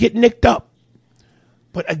 he might get nicked up.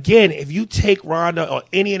 But again, if you take Ronda or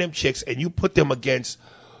any of them chicks and you put them against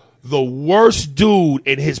the worst dude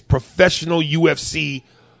in his professional UFC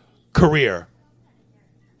career,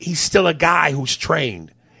 he's still a guy who's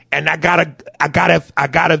trained. And I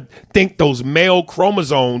gotta think those male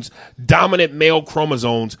chromosomes, dominant male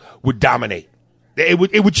chromosomes, would dominate. It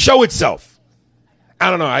would show itself. I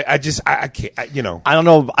don't know. I can't. I don't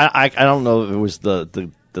know. I don't know if it was the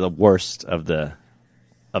worst of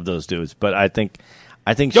those dudes, but I think.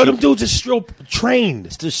 Them dudes are still trained.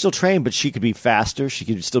 They're still trained, but she could be faster. She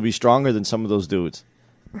could still be stronger than some of those dudes.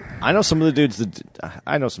 I know some of the dudes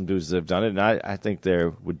I know some dudes that have done it, and I think they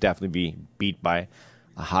would definitely be beat by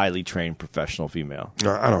a highly trained professional female.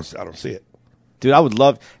 No, I don't see it. Dude, I would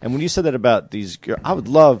love, and when you said that about these girls, I would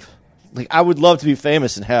love to be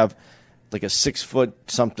famous and have like a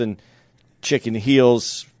 6-foot-something chick in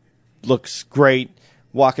heels, looks great,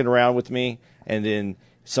 walking around with me, and then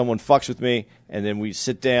someone fucks with me, and then we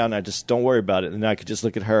sit down, I just don't worry about it, and I could just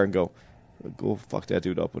look at her and go fuck that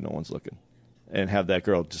dude up when no one's looking, and have that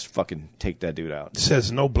girl just fucking take that dude out. It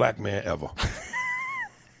says no black man ever.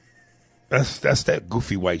 That's that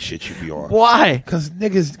goofy white shit you be on. Why? Because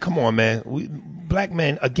niggas, come on, man. Black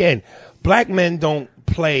men don't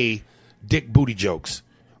play dick booty jokes.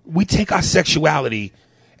 We take our sexuality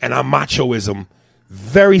and our machoism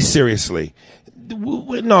very seriously.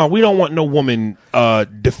 No, we don't want no woman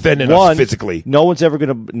defending us physically. No one's ever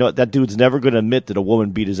going to. That dude's never going to admit that a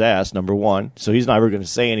woman beat his ass. Number one, so he's never going to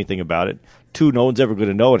say anything about it. 2, no one's ever going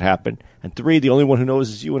to know it happened. And 3, the only one who knows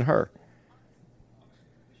is you and her.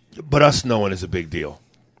 But us knowing is a big deal.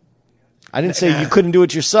 I didn't say you couldn't do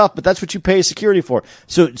it yourself, but that's what you pay security for.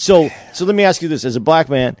 So let me ask you this: as a black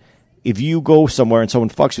man, if you go somewhere and someone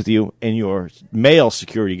fucks with you, and your male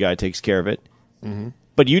security guy takes care of it,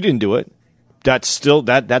 but you didn't do it, that's still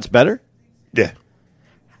that's better. Yeah.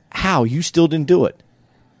 How? You still didn't do it?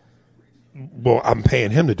 Well, I'm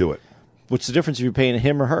paying him to do it. What's the difference if you're paying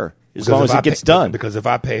him or her? As long as it gets done. Because if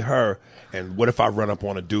I pay her, and what if I run up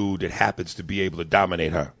on a dude that happens to be able to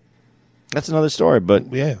dominate her? That's another story, but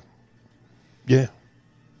yeah.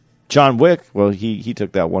 John Wick, well, he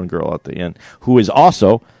took that one girl at the end, who is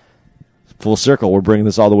also, full circle, we're bringing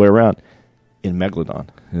this all the way around, in Megalodon,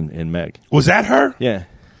 in Meg. Was that her? Yeah.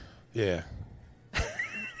 Yeah.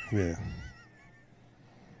 Yeah.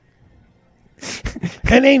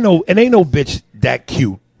 And ain't no bitch that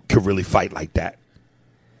cute could really fight like that.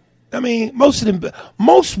 I mean,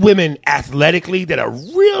 most women athletically that are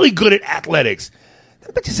really good at athletics,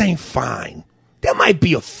 them bitches ain't fine. There might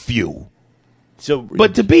be a few.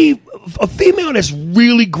 But to be a female that's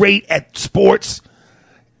really great at sports,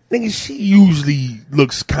 nigga, she usually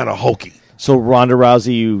looks kind of hokey. So Ronda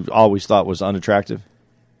Rousey, you always thought was unattractive?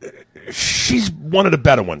 She's one of the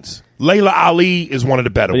better ones. Layla Ali is one of the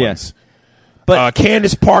better ones. But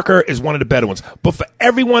Candace Parker is one of the better ones. But for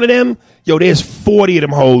every one of them, there's 40 of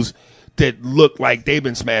them hoes that look like they've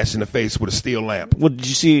been smashed in the face with a steel lamp. Well, did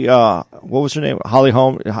you see, what was her name? Holly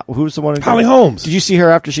Holmes. Who was the one? Holly Holmes. Did you see her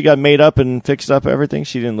after she got made up and fixed up everything?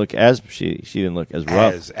 She didn't look as, she didn't look as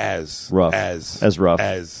rough. As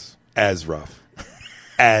rough.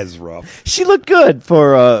 She looked good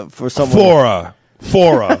for someone.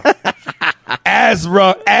 As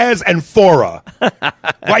and fora.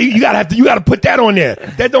 Why you gotta put that on there?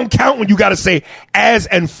 That don't count when you gotta say as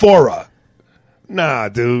and fora. Nah,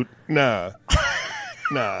 dude. Nah.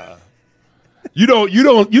 You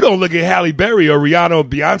don't look at Halle Berry or Rihanna or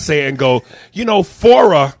Beyonce and go,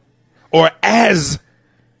 fora or as,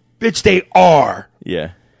 bitch, they are.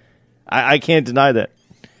 Yeah. I can't deny that.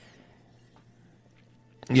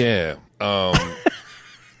 Yeah.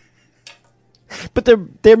 But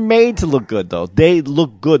they're made to look good though. They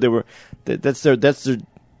look good. That's their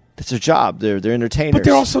job. They're entertainers. But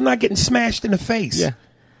they're also not getting smashed in the face. Yeah.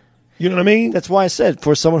 You know what I mean? That's why I said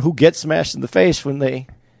for someone who gets smashed in the face when they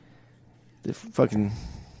fucking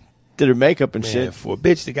did her makeup and shit. For a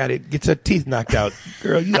bitch that gets her teeth knocked out,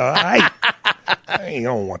 girl, you all right? I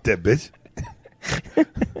don't want that bitch.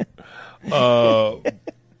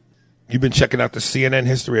 You've been checking out the CNN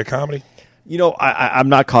history of comedy? I'm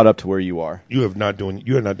not caught up to where you are. You are not doing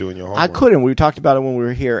your homework. I couldn't. We talked about it when we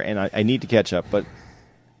were here, and I need to catch up. But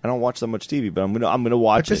I don't watch that much TV. But I'm gonna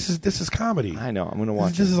watch but it. This is comedy. I know. I'm gonna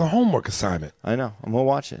watch This it. is a homework assignment. I know. I'm gonna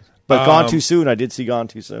watch it. But Gone Too Soon. I did see Gone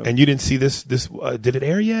Too Soon. And you didn't see this? Did it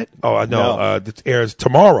air yet? Oh, I know. No. It airs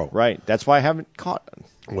tomorrow. Right. That's why I haven't caught.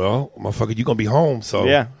 Well, motherfucker, you're gonna be home. So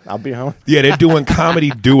Yeah, I'll be home. yeah, they're doing comedy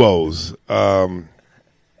duos.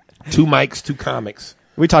 2 mics, 2 comics.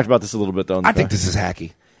 We talked about this a little bit though. I think this is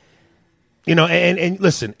hacky. And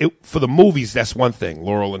listen, for the movies, that's one thing.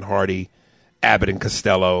 Laurel and Hardy, Abbott and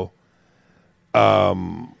Costello.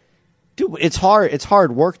 Dude, it's hard. It's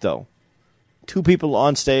hard work though. 2 people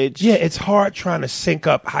on stage. Yeah, it's hard trying to sync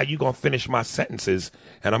up how you gonna finish my sentences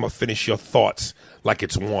and I'm gonna finish your thoughts like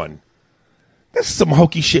it's one. That's some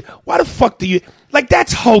hokey shit. Why the fuck do you like?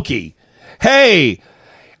 That's hokey. Hey,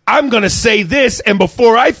 I'm gonna say this, and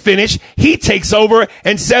before I finish, he takes over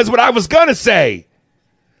and says what I was gonna say.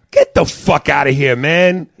 Get the fuck out of here,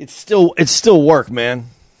 man. It's still work, man.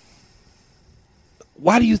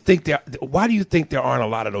 Why do you think there aren't a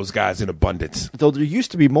lot of those guys in abundance? Though there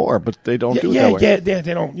used to be more, but they don't do it yeah, that way.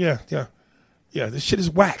 they don't. Yeah. This shit is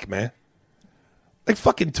whack, man. Like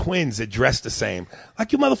fucking twins that dress the same.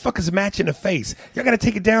 Like you motherfuckers match in the face. Y'all gotta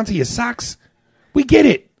take it down to your socks. We get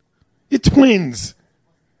it. You're twins.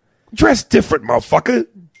 Dress different, motherfucker.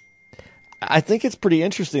 I think it's pretty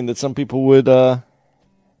interesting that some people would.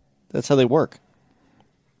 That's how they work.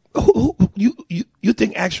 You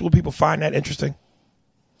think actual people find that interesting?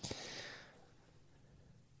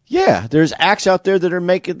 Yeah, there's acts out there that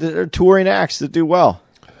are touring acts that do well.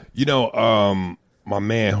 My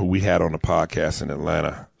man who we had on the podcast in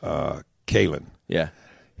Atlanta, Kalen. Yeah,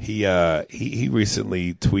 he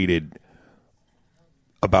recently tweeted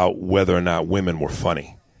about whether or not women were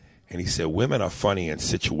funny, and he said women are funny in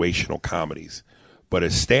situational comedies, but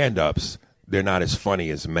as stand-ups, they're not as funny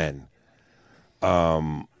as men.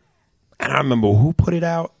 And I remember who put it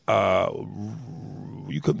out.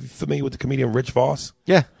 You could be familiar with the comedian Rich Voss?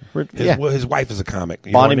 Yeah. His wife is a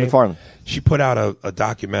comic. Bonnie McFarlane. She put out a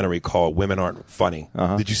documentary called Women Aren't Funny.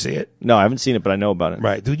 Uh-huh. Did you see it? No, I haven't seen it, but I know about it.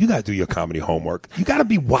 Right. Dude, you got to do your comedy homework. You got to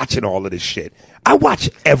be watching all of this shit. I watch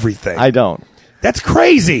everything. I don't. That's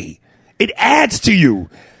crazy. It adds to you.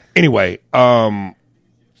 Anyway, yeah,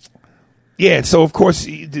 so of course,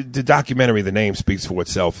 the documentary, the name speaks for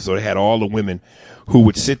itself. So they had all the women who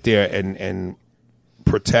would sit there and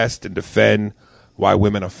protest and defend why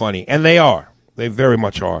women are funny. And they are. They very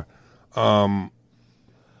much are. But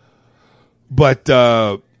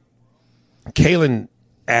Kalen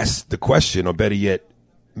asked the question, or better yet,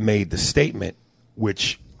 made the statement,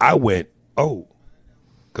 which I went, oh.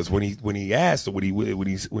 Because when he asked, or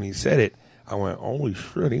when he said it, I went, holy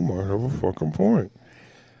shit, he might have a fucking point.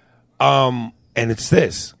 And it's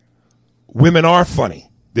this. Women are funny.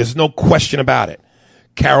 There's no question about it.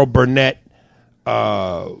 Carol Burnett,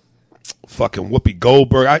 fucking Whoopi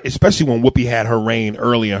Goldberg, especially when Whoopi had her reign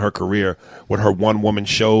early in her career with her one-woman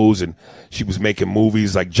shows and she was making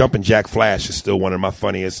movies. Like Jumpin' Jack Flash is still one of my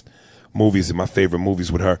funniest movies and my favorite movies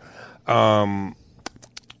with her.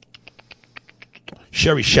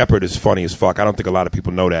 Sherry Shepherd is funny as fuck. I don't think a lot of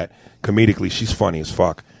people know that. Comedically, she's funny as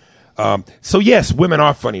fuck. So yes, women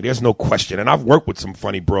are funny. There's no question. And I've worked with some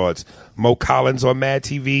funny broads. Mo Collins on Mad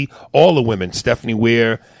TV. All the women. Stephanie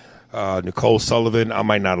Weir, Nicole Sullivan. I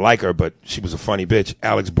might not like her, but she was a funny bitch.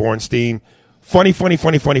 Alex Bornstein. Funny.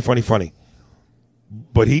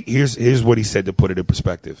 But here's what he said to put it in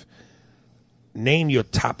perspective. name your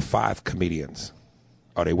top 5 comedians.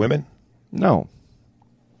 Are they women? No.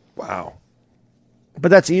 Wow. But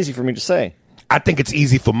that's easy for me to say. I think it's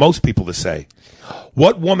easy for most people to say.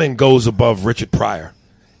 What woman goes above Richard Pryor,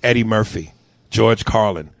 Eddie Murphy, George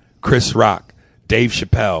Carlin, Chris Rock, Dave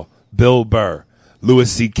Chappelle, Bill Burr, Louis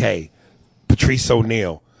C.K., Patrice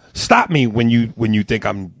O'Neal? Stop me when you think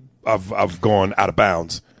I've gone out of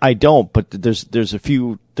bounds. I don't, but there's a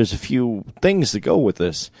few things that go with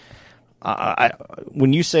this.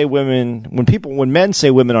 When you say women, when men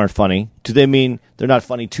say women aren't funny, do they mean they're not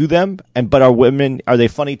funny to them? But are they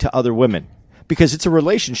funny to other women? Because it's a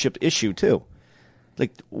relationship issue too.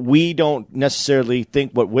 Like, we don't necessarily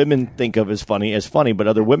think what women think of as funny, but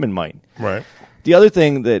other women might. Right. The other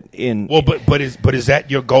thing that but is that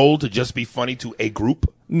your goal, to just be funny to a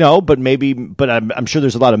group? No, but I'm sure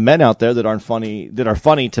there's a lot of men out there that are funny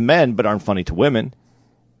to men but aren't funny to women.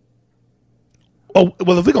 Oh,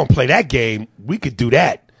 well, if we're going to play that game, we could do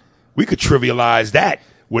that. We could trivialize that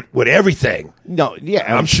with everything. No,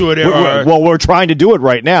 yeah. I'm sure there are. Well, we're trying to do it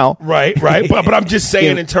right now. Right. but I'm just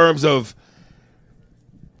saying, in terms of,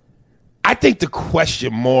 I think the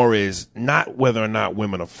question more is not whether or not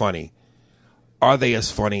women are funny. Are they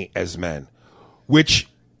as funny as men? Which,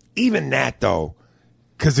 even that, though,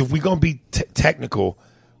 because if we're going to be technical,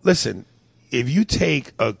 listen, if you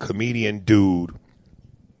take a comedian dude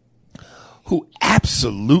who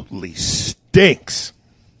absolutely stinks,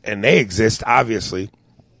 and they exist, obviously,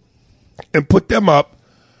 and put them up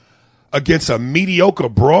against a mediocre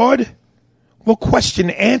broad, well, question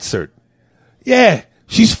answered. Yeah,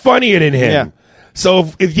 she's funnier than him. Yeah. So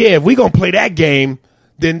if we're going to play that game,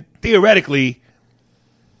 then theoretically,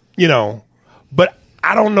 but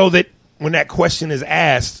I don't know that when that question is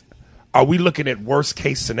asked, are we looking at worst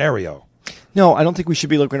case scenario? No, I don't think we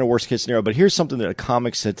should be looking at a worst case scenario. But here's something that a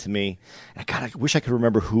comic said to me. And God, I wish I could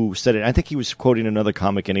remember who said it. I think he was quoting another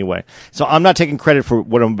comic anyway. So I'm not taking credit for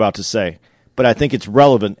what I'm about to say, but I think it's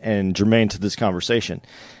relevant and germane to this conversation.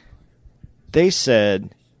 They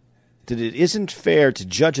said that it isn't fair to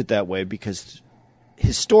judge it that way because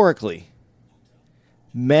historically,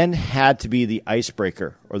 men had to be the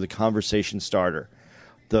icebreaker or the conversation starter,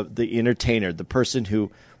 the entertainer, the person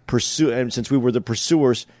who pursue. And since we were the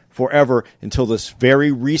pursuers forever until this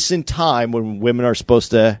very recent time when women are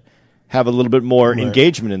supposed to have a little bit more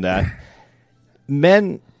engagement in that,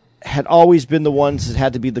 men had always been the ones that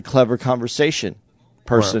had to be the clever conversation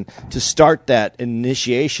person to start that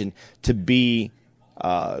initiation, to be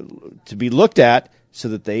looked at so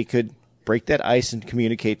that they could break that ice and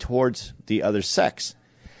communicate towards the other sex.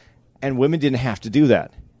 And women didn't have to do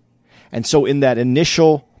that. And so in that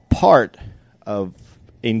initial part of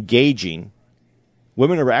engaging,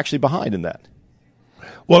 women are actually behind in that.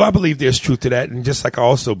 Well, I believe there's truth to that. And just like I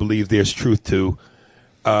also believe there's truth to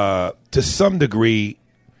some degree,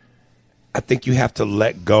 I think you have to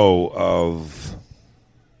let go of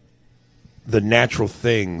the natural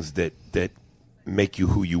things that make you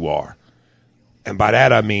who you are. And by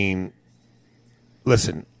that, I mean,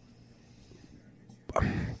 listen,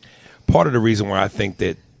 part of the reason why I think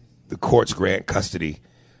that the courts grant custody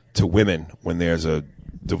to women when there's a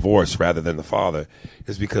divorce rather than the father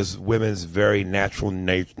is because women's very natural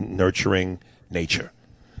nurturing nature.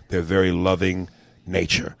 Their very loving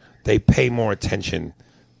nature. They pay more attention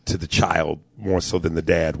to the child more so than the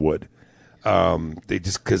dad would. They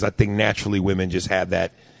just, because I think naturally women just have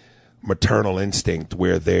that maternal instinct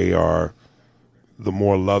where they are the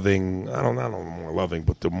more loving, I don't know more loving,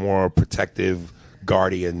 but the more protective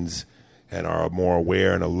guardians and are more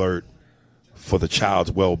aware and alert for the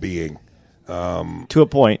child's well-being. To a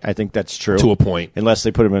point, I think that's true. To a point. Unless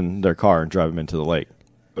they put him in their car and drive him into the lake.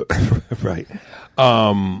 Right.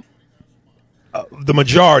 The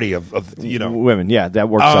majority of women, yeah, that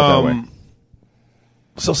works out that way.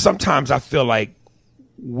 So sometimes I feel like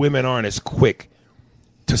women aren't as quick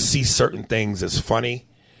to see certain things as funny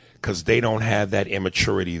because they don't have that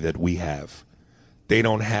immaturity that we have. They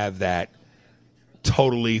don't have that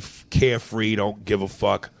totally carefree, don't give a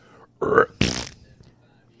fuck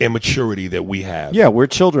immaturity that we have. Yeah, we're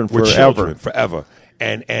children forever. We're children forever.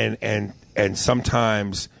 And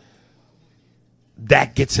sometimes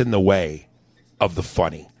that gets in the way of the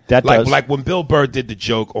funny. That does. Like when Bill Burr did the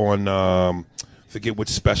joke on forget which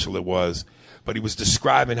special it was, but he was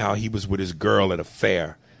describing how he was with his girl at a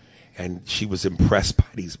fair and she was impressed by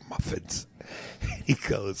these muffins. He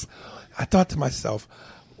goes, I thought to myself,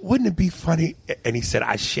 wouldn't it be funny? And he said,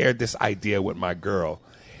 I shared this idea with my girl.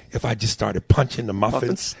 If I just started punching the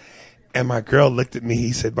muffins. And my girl looked at me.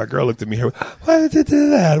 He said, my girl looked at me. Why did you do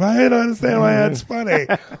that? I don't understand why that's funny.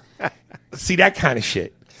 See, that kind of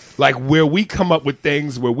shit. Like where we come up with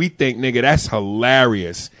things where we think, nigga, that's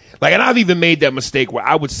hilarious. Like, and I've even made that mistake where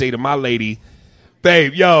I would say to my lady,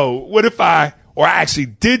 babe, yo, what if I actually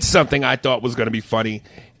did something I thought was going to be funny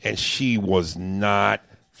and she was not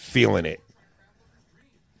feeling it.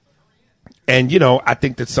 And, you know, I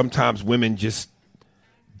think that sometimes women just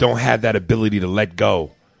don't have that ability to let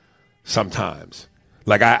go sometimes.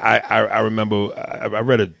 Like I remember I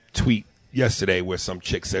read a tweet yesterday where some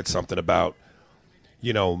chick said something about,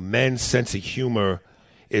 you know, men's sense of humor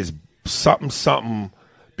is something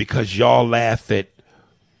because y'all laugh at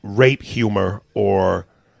rape humor or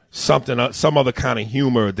something, some other kind of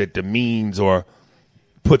humor that demeans or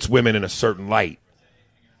puts women in a certain light.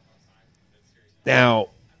 Now,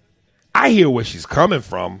 I hear where she's coming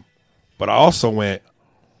from, but I also went,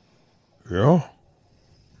 yeah.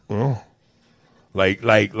 Like,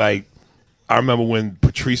 I remember when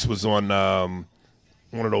Patrice was on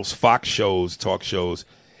one of those Fox shows, talk shows,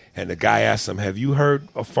 and the guy asked him, have you heard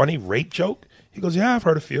a funny rape joke? He goes, yeah, I've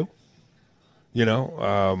heard a few. You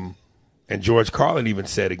know, and George Carlin even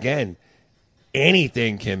said, again,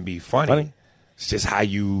 anything can be funny. It's just how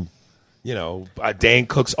you know, Dane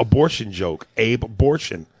Cook's abortion joke, Abe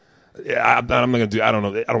abortion. I'm not going to do, I don't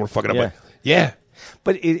know. I don't want to fuck it up. Yeah. But yeah.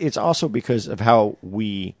 But it's also because of how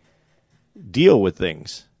we deal with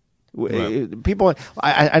things. Right. People,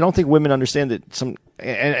 I don't think women understand that some,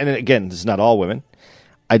 and again, this is not all women.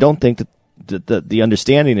 I don't think that the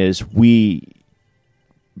understanding is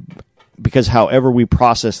because however we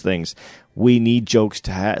process things, we need jokes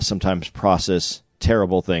to sometimes process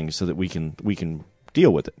terrible things so that we can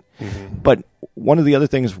deal with it. Mm-hmm. But one of the other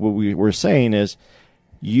things we were saying is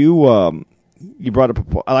you brought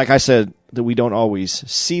up, like I said, that we don't always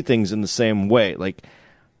see things in the same way. Like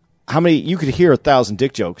how many, you could hear 1,000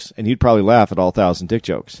 dick jokes and you'd probably laugh at all 1,000 dick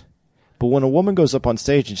jokes. But when a woman goes up on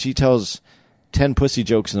stage and she tells 10 pussy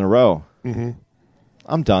jokes in a row, mm-hmm.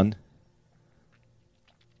 I'm done.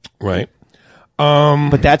 Right.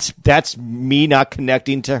 But that's me not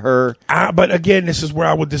connecting to her. But again, this is where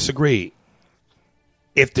I would disagree.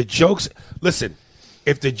 If the jokes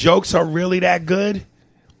are really that good,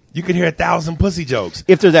 you can hear 1,000 pussy jokes.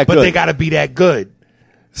 If they're that good. But they got to be that good.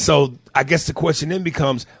 So I guess the question then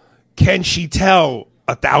becomes, can she tell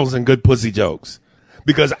 1,000 good pussy jokes?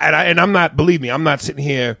 Because, and I'm not, believe me, I'm not sitting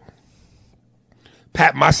here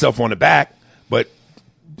patting myself on the back, but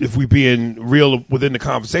if we being real within the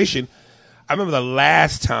conversation, I remember the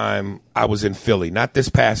last time I was in Philly, not this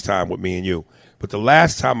past time with me and you, but the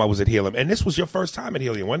last time I was at Helium, and this was your first time at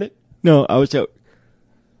Helium, wasn't it? No, I was out.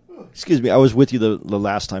 Excuse me, I was with you the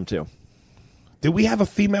last time too. Did we have a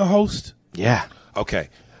female host? Yeah. Okay.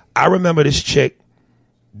 I remember this chick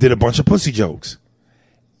did a bunch of pussy jokes,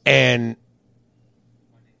 and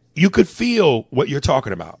you could feel what you're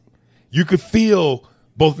talking about. You could feel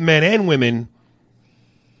both men and women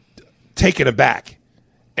taken aback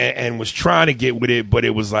and was trying to get with it, but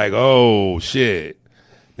it was like, oh, shit.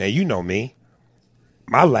 Now, you know me.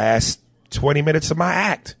 My last 20 minutes of my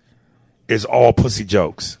act is all pussy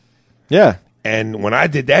jokes. Yeah. And when I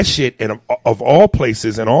did that shit, and of all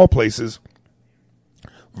places,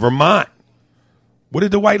 Vermont, what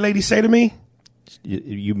did the white lady say to me?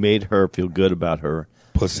 You made her feel good about her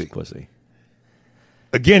pussy.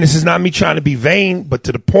 Again, this is not me trying to be vain, but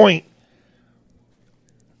to the point,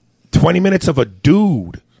 20 minutes of a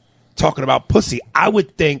dude talking about pussy, I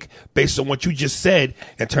would think, based on what you just said,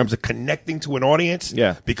 in terms of connecting to an audience,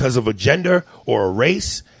 because of a gender or a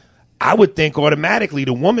race, I would think automatically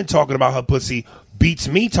the woman talking about her pussy beats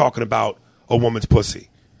me talking about a woman's pussy.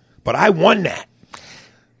 But I won that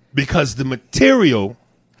because the material.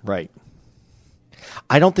 Right.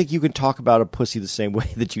 I don't think you can talk about a pussy the same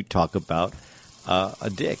way that you talk about a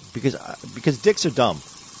dick because dicks are dumb.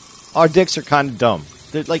 Our dicks are kind of dumb.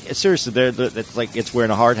 They're like, seriously, it's like it's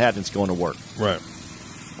wearing a hard hat and it's going to work. Right.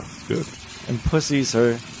 Good. And pussies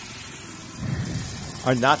are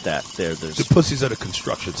not that. The pussies are the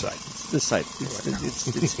construction site. It's the site.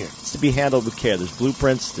 It's to be handled with care. There's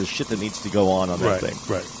blueprints. There's shit that needs to go on that thing.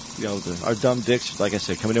 Right. You know, our dumb dicks, like I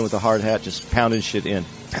said, coming in with a hard hat, just pounding shit in.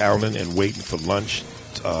 Pounding and waiting for lunch.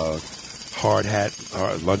 Hard hat,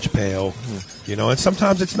 lunch pail. You know, and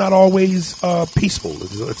sometimes it's not always peaceful.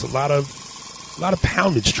 It's a lot of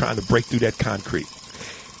poundage trying to break through that concrete.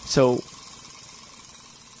 So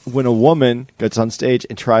when a woman gets on stage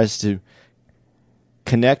and tries to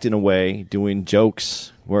connect in a way, doing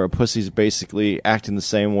jokes where a pussy's basically acting the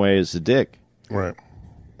same way as the dick, right?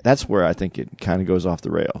 That's where I think it kind of goes off the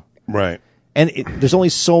rail, right? And there's only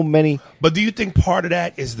so many. But do you think part of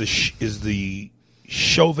that is the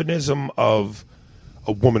chauvinism of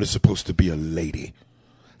a woman is supposed to be a lady?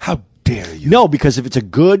 How dare you? No, because if it's a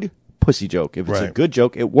good pussy joke, if it's a Right. good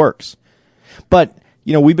joke, it works. But,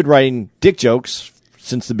 we've been writing dick jokes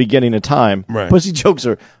since the beginning of time. Right. Pussy jokes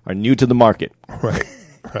are new to the market. Right.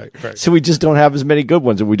 Right. So we just don't have as many good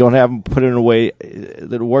ones, and we don't have them put in a way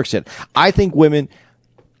that it works yet. I think women...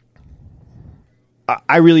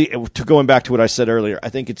 I really, going back to what I said earlier, I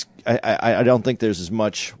think I don't think there's as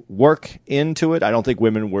much work into it. I don't think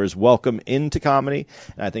women were as welcome into comedy.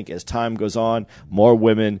 And I think as time goes on, more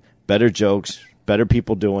women, better jokes, better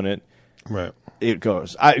people doing it. Right. It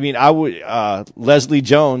goes. I mean, I would, Leslie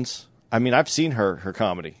Jones, I mean, I've seen her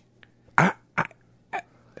comedy. I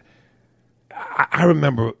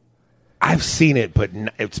remember I've seen it, but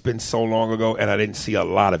it's been so long ago, and I didn't see a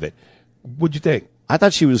lot of it. What'd you think? I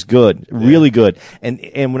thought she was good, really good. And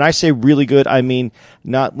when I say really good, I mean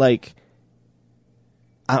not like,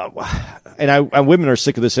 and women are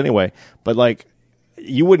sick of this anyway, but like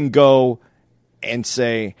you wouldn't go and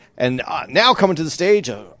say, and now coming to the stage,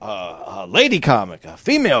 a lady comic, a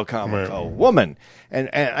female comic, Right. a woman. And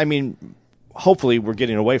I mean, hopefully we're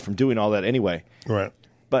getting away from doing all that anyway. Right.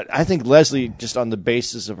 But I think Leslie, just on the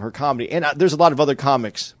basis of her comedy, and there's a lot of other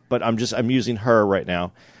comics, but I'm using her right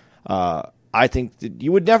now. I think that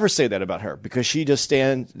you would never say that about her because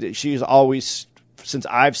she's always, since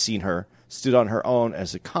I've seen her, stood on her own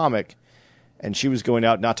as a comic, and she was going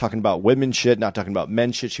out not talking about women shit, not talking about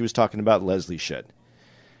men shit. She was talking about Leslie shit.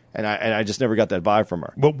 And I just never got that vibe from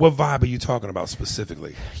her. What vibe are you talking about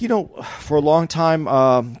specifically? For a long time,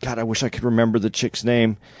 God, I wish I could remember the chick's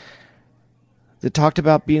name. That talked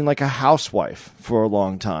about being like a housewife for a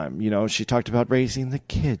long time. She talked about raising the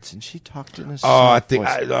kids, and she talked in a soft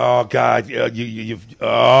voice. God, Rita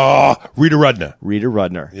Rudner. Rita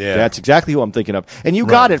Rudner. Yeah. That's exactly who I'm thinking of. And you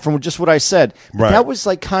got it from just what I said. But Right. that was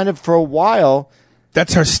like kind of for a while.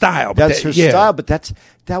 That's her style. That's her style. But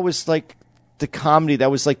that was like the comedy.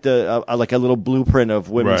 That was like the like a little blueprint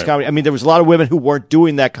of women's Right. comedy. I mean, there was a lot of women who weren't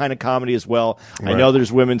doing that kind of comedy as well. I Right. know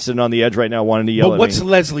there's women sitting on the edge right now wanting to yell But at what's me.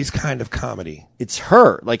 Leslie's kind of comedy? It's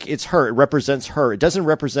her. Like, it's her. It represents her. It doesn't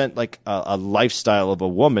represent like a lifestyle of a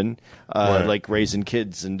woman, Right. like raising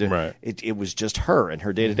kids. And Right. it was just her and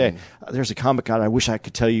her day to day. There's a comic, God, I wish I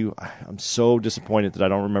could tell you. I'm so disappointed that I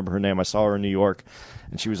don't remember her name. I saw her in New York,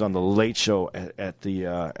 and she was on the Late Show at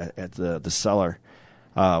the Cellar,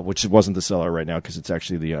 which wasn't the Cellar right now because it's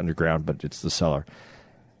actually the Underground, but it's the Cellar.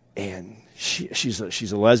 And she's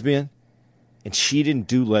a lesbian, and she didn't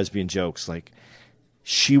do lesbian jokes. Like,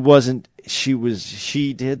 she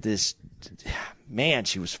did this, man,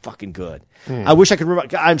 she was fucking good. I wish I could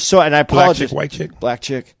remember. And I apologize. White chick? Black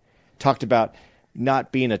chick. Talked about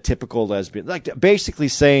not being a typical lesbian. Like, basically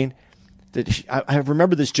saying that I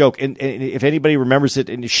remember this joke, and if anybody remembers it,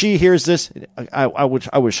 and if she hears this, I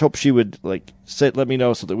would hope she would like let me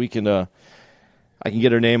know so that we can I can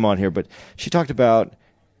get her name on here. But she talked about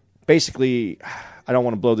basically, I don't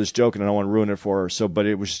want to blow this joke and I don't want to ruin it for her. But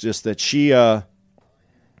it was just that she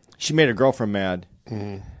made her girlfriend mad,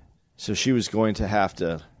 so she was going to have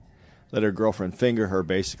to let her girlfriend finger her.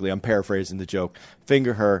 Basically, I'm paraphrasing the joke,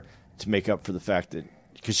 finger her to make up for the fact that.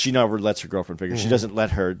 Because she never lets her girlfriend figure. She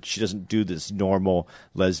doesn't she doesn't do this normal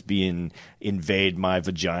lesbian invade my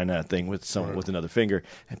vagina thing with another finger.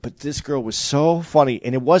 But this girl was so funny.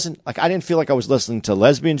 And it wasn't like, I didn't feel like I was listening to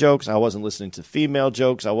lesbian jokes. I wasn't listening to female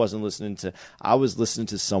jokes. I was listening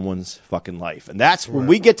to someone's fucking life. And that's when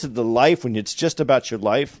we get to the life, when it's just about your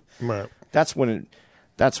life. Right. That's when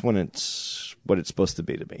it's what it's supposed to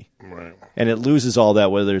be to me. Right. And it loses all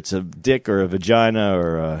that, whether it's a dick or a vagina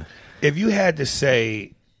or a. If you had to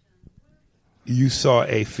say you saw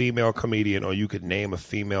a female comedian, or you could name a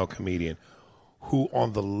female comedian who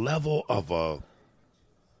on the level of all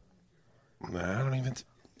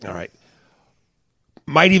right,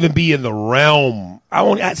 might even be in the realm. I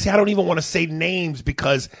don't even want to say names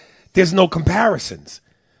because there's no comparisons.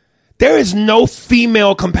 There is no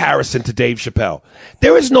female comparison to Dave Chappelle.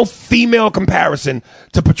 There is no female comparison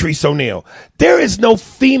to Patrice O'Neal. There is no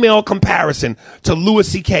female comparison to Louis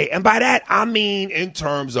C.K. And by that, I mean in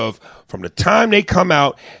terms of from the time they come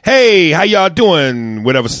out, hey, how y'all doing,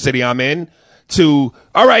 whatever city I'm in, to,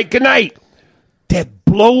 all right, good night. That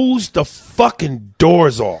blows the fucking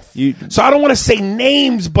doors off. So I don't want to say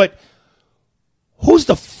names, but who's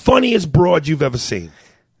the funniest broad you've ever seen?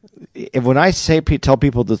 When I tell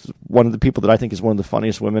people that one of the people that I think is one of the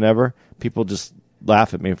funniest women ever, people just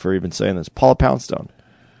laugh at me for even saying this. Paula Poundstone.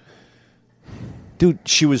 Dude,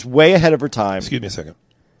 she was way ahead of her time. Excuse me a second.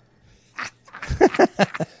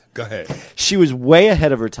 Go ahead. She was way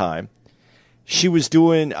ahead of her time. She was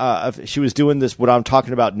doing this, what I'm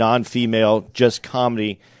talking about, non-female, just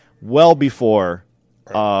comedy, well before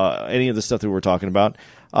any of the stuff that we're talking about.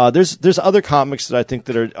 There's other comics that I think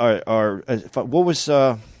that are what was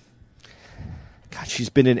God, she's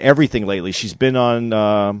been in everything lately. She's been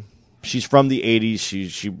on she's from the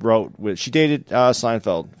 80s. She dated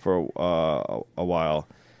Seinfeld for a while.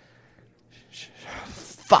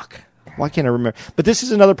 Fuck. Why can't I remember? But this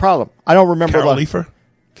is another problem. I don't remember. Carol Leifer?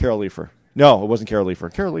 Carol Leifer. No, it wasn't Carol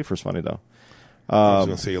Leifer. Carol Leifer's funny though. I was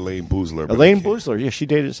going to say Elaine Boozler. but Elaine I can't. Boozler. Yeah, she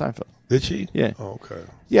dated Seinfeld. Did she? Yeah. Oh, okay.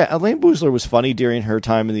 Yeah, Elaine Boozler was funny during her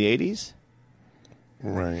time in the 80s.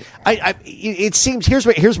 Right. It seems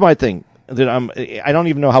here's my thing that I don't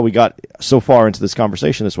even know how we got so far into this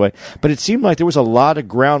conversation this way, but it seemed like there was a lot of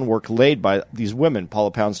groundwork laid by these women,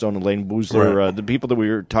 Paula Poundstone, Elaine Boozler, Right. the people that we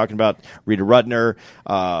were talking about, Rita Rudner,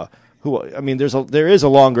 there is a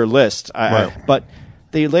longer list, Right. but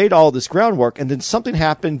they laid all this groundwork, and then something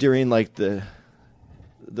happened during like the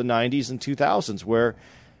 90s and 2000s where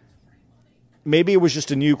maybe it was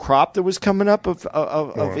just a new crop that was coming up of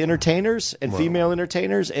entertainers and female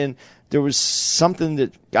entertainers, and there was something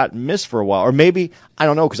that got missed for a while. Or maybe, I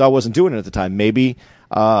don't know, because I wasn't doing it at the time, maybe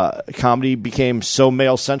comedy became so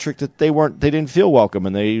male-centric that they didn't feel welcome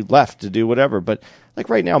and they left to do whatever. But like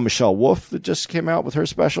right now, Michelle Wolf that just came out with her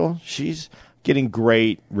special, she's getting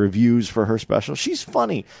great reviews for her special. She's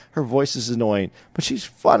funny. Her voice is annoying, but she's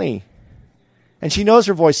funny. And she knows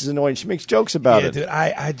her voice is annoying. She makes jokes about it. Dude,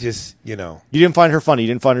 I just, you know. You didn't find her funny. You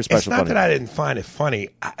didn't find her It's special not funny. that I didn't find it funny.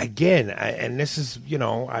 And this is, you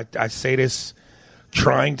know, I say this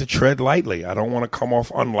trying to tread lightly. I don't want to come off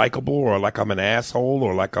unlikable or like I'm an asshole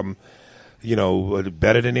or like I'm, you know,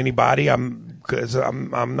 better than anybody. Because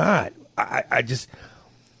I'm not. I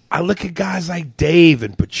look at guys like Dave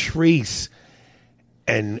and Patrice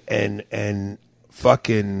and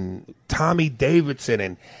fucking Tommy Davidson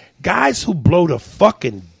and guys who blow the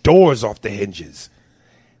fucking doors off the hinges.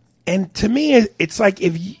 And to me, it's like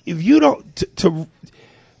if you don't and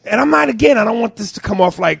I'm not, again, I don't want this to come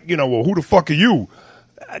off like, you know, well, who the fuck are you?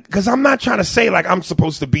 Because I'm not trying to say like I'm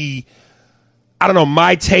supposed to be, I don't know,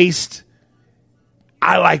 my taste.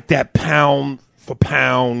 I like that pound for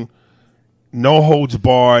pound, no holds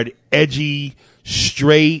barred, edgy,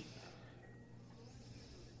 straight,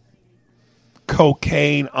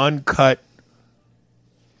 cocaine, uncut,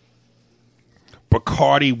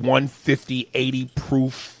 Bacardi 150, 80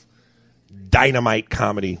 proof, dynamite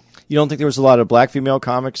comedy. You don't think there was a lot of black female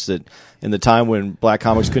comics that, in the time when black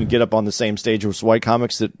comics couldn't get up on the same stage as white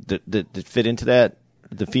comics, that fit into that?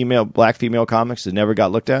 The black female comics that never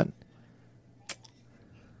got looked at?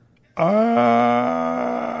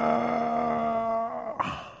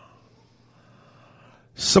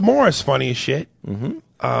 Samora's funny as shit. Mm-hmm.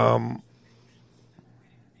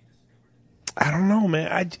 I don't know,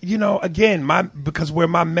 man. Because where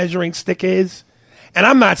my measuring stick is, and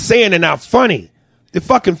I'm not saying they're not funny. They're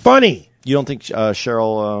fucking funny. You don't think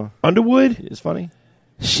Cheryl Underwood is funny?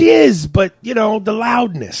 She is, but you know the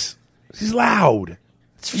loudness. She's loud.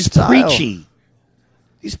 She's style. preachy.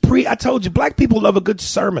 I told you, black people love a good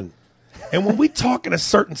sermon, and when we talk in a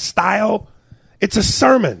certain style, it's a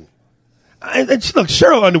sermon. And look,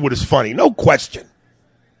 Cheryl Underwood is funny, no question.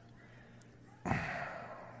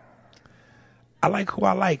 I like who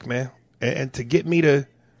I like, man, and to get me to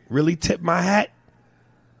really tip my hat.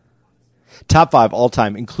 Top 5 all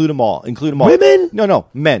time. Include them all. Women? No.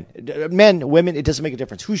 Men. Men, women, it doesn't make a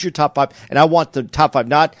difference. Who's your top 5? And I want the top 5.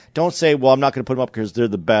 Don't say, well, I'm not going to put them up because they're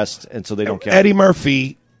the best, and so they don't count. Eddie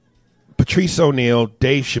Murphy, Patrice O'Neal,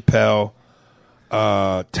 Dave Chappelle,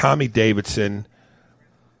 Tommy Davidson,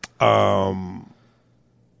 I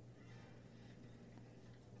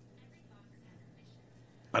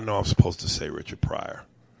know I'm supposed to say Richard Pryor.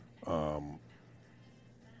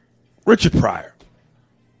 Richard Pryor.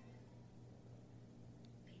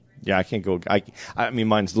 Yeah, I can't go. I mean,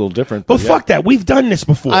 mine's a little different. But yeah. fuck that. We've done this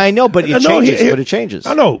before. I know, but it changes.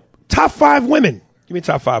 I know. Top 5 women. Give me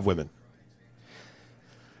top 5 women.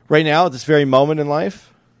 Right now, at this very moment in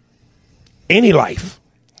life, Any life.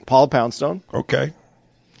 Paula Poundstone. Okay.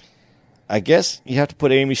 I guess you have to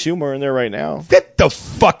put Amy Schumer in there right now. Get the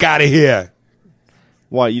fuck out of here.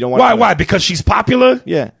 Why? You don't want Why? Because she's popular?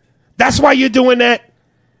 Yeah. That's why you're doing that?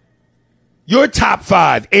 Your top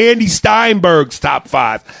 5. Andy Steinberg's top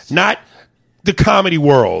 5. Not the comedy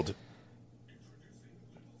world.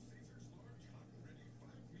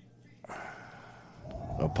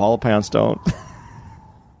 Paula Poundstone.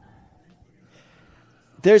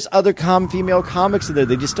 There's other female comics in there.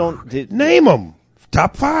 They just don't. Name them.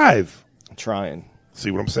 Top 5. I'm trying.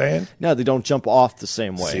 See what I'm saying? No, they don't jump off the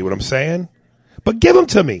same way. See what I'm saying? But give them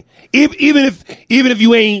to me. Even if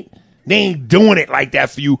they ain't doing it like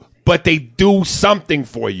that for you, but they do something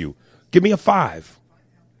for you. Give me a 5.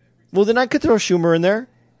 Well, then I could throw Schumer in there.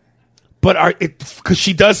 But because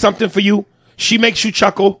she does something for you, she makes you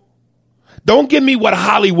chuckle. Don't give me what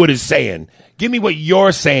Hollywood is saying. Give me what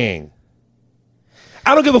you're saying.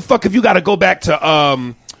 I don't give a fuck if you got to go back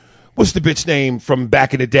to what's the bitch name from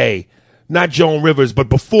back in the day? Not Joan Rivers, but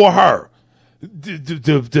before her,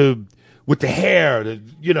 with the hair,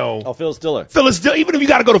 Oh, Phyllis Diller. Phyllis Diller. Even if you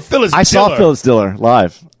got to go to Phyllis Diller, I saw Phyllis Diller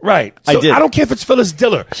live. Right. I So did. I don't care if it's Phyllis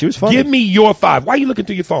Diller. She was funny. Give me your 5. Why are you looking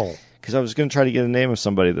through your phone? Because I was going to try to get a name of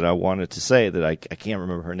somebody that I wanted to say that I can't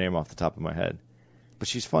remember her name off the top of my head. But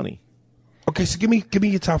she's funny. Okay, so give me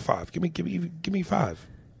your top 5. Give me 5.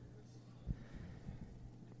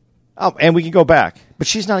 Oh, and we can go back. But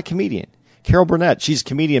she's not a comedian. Carol Burnett, she's a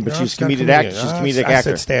comedian, but she's a comedic actor. She's a comedic actor. I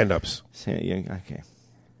said stand-ups. Okay.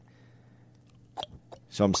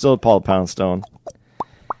 So I'm still at Paula Poundstone.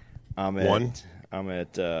 I'm at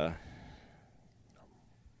God,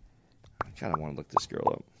 I want to look this girl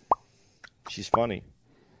up. She's funny.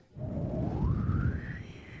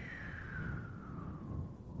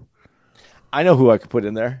 I know who I could put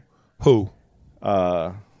in there. Who?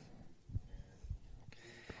 Oh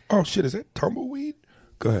shit! Is that Tumbleweed?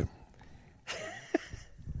 Go ahead.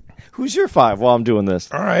 Who's your 5 while I'm doing this?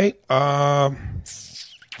 All right.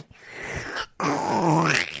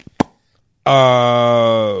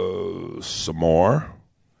 Some more.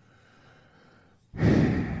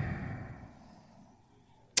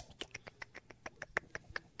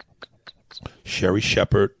 Sherry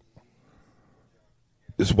Shepherd.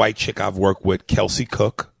 This white chick I've worked with, Kelsey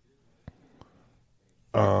Cook.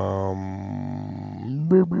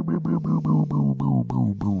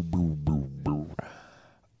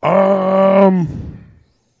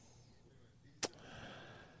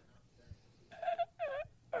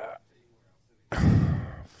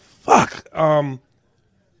 Fuck.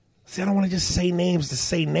 See, I don't want to just say names to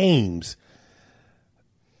say names.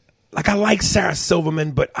 Like, I like Sarah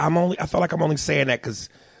Silverman, but I feel like I'm only saying that because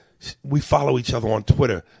we follow each other on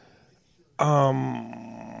Twitter.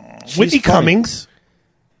 Whitney Cummings.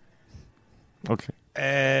 Okay.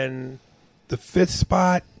 And the 5th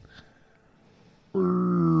spot.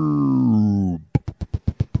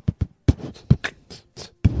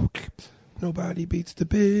 Nobody beats the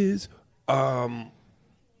biz.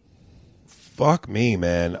 Fuck me,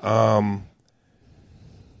 man.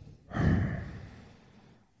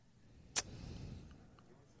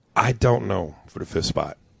 I don't know for the 5th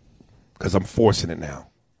spot because I'm forcing it now.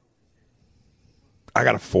 I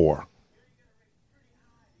got a 4.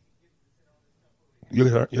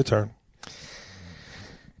 Your turn.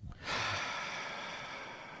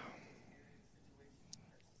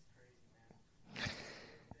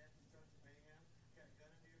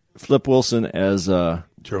 Flip Wilson as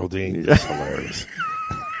Geraldine. That's hilarious.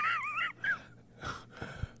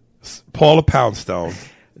 Paula Poundstone.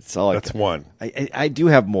 That's all. That's 1. I do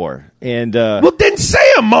have more, and Well, then say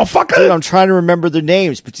them, motherfucker. dude, I'm trying to remember their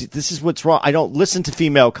names, but this is what's wrong. I don't listen to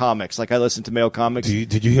female comics like I listen to male comics.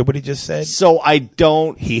 Did you hear what he just said? So I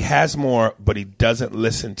don't. He has more, but he doesn't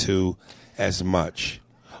listen to as much.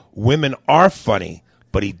 Women are funny,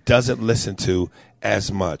 but he doesn't listen to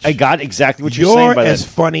as much. I got exactly what you're saying by as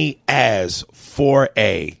that. funny as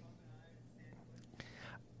 4A.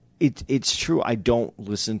 It's true. I don't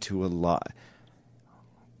listen to a lot.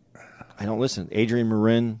 I don't listen. Adrienne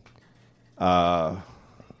Marin. Never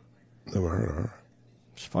heard of her.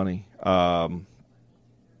 It's funny. Well,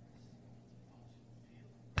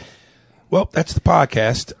 that's the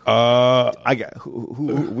podcast. I got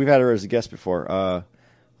who we've had her as a guest before on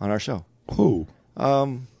our show. Who?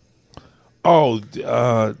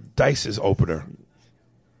 Dice's opener.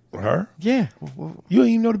 Her? Yeah, You don't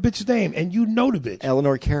even know the bitch's name, and you know the bitch.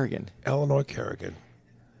 Eleanor Kerrigan. Eleanor Kerrigan.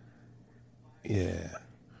 Yeah.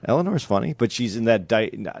 Eleanor's funny, but she's in that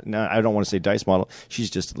no, I don't want to say dice model. She's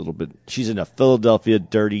just a little bit. She's in a Philadelphia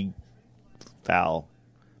dirty foul,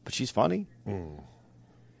 but she's funny. I'm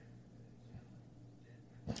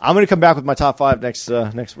going to come back with my top 5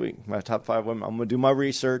 next week. My top 5 women. I'm going to do my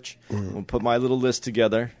research. I'm going to put my little list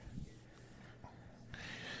together.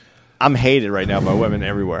 I'm hated right now by women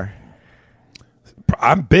everywhere.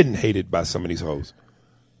 I'm been hated by some of these hoes.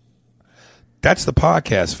 That's the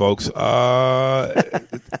podcast, folks.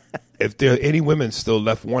 If there are any women still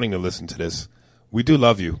left wanting to listen to this, we do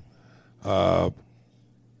love you. But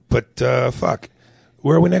fuck.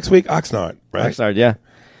 Where are we next week? Oxnard, right? Oxnard, yeah.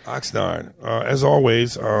 Oxnard. As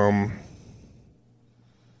always, wow.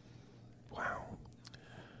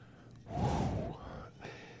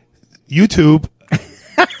 YouTube,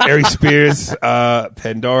 Ari Spears,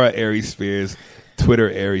 Pandora, Ari Spears, Twitter,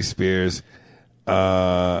 Ari Spears,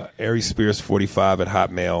 Ari Spears 45 at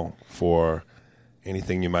Hotmail for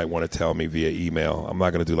anything you might want to tell me via email. I'm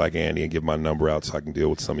not going to do like Andy and give my number out so I can deal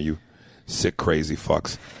with some of you sick, crazy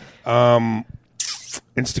fucks.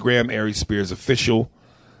 Instagram, Aries Spears Official.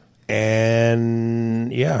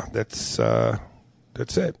 And yeah, that's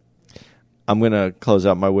it. I'm going to close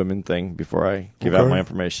out my women thing before I give out Okay. my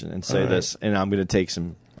information and say this. And I'm going to take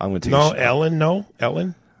some. I'm going to take No, a shot.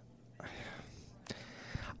 Ellen.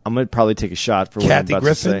 I'm going to probably take a shot for what I'm Kathy about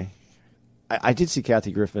Griffin? to say. I did see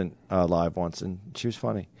Kathy Griffin live once, and she was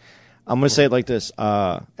funny. I'm going to say it like this,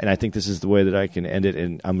 and I think this is the way that I can end it,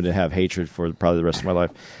 and I'm going to have hatred for probably the rest of my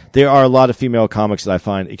life. There are a lot of female comics that I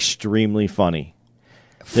find extremely funny.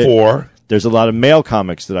 There's a lot of male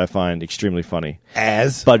comics that I find extremely funny.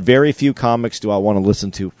 But very few comics do I want to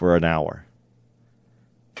listen to for an hour.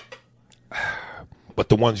 But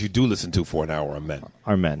the ones you do listen to for an hour are men.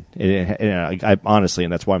 Are men. And I honestly,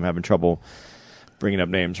 and that's why I'm having trouble bringing up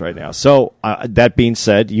names right now. So that being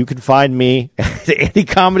said, you can find me at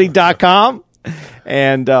andycomedy.com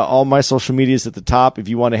and all my social medias at the top. If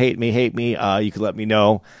you want to hate me, you can let me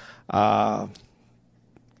know. I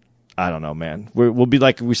don't know, man. We'll be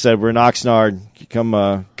like we said. We're in Oxnard.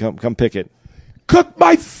 Come pick it. Cook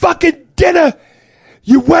my fucking dinner,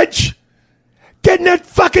 you wench! Get in that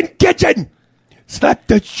fucking kitchen! Slap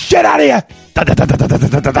the shit out of you!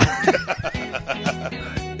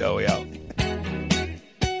 Yo, yo.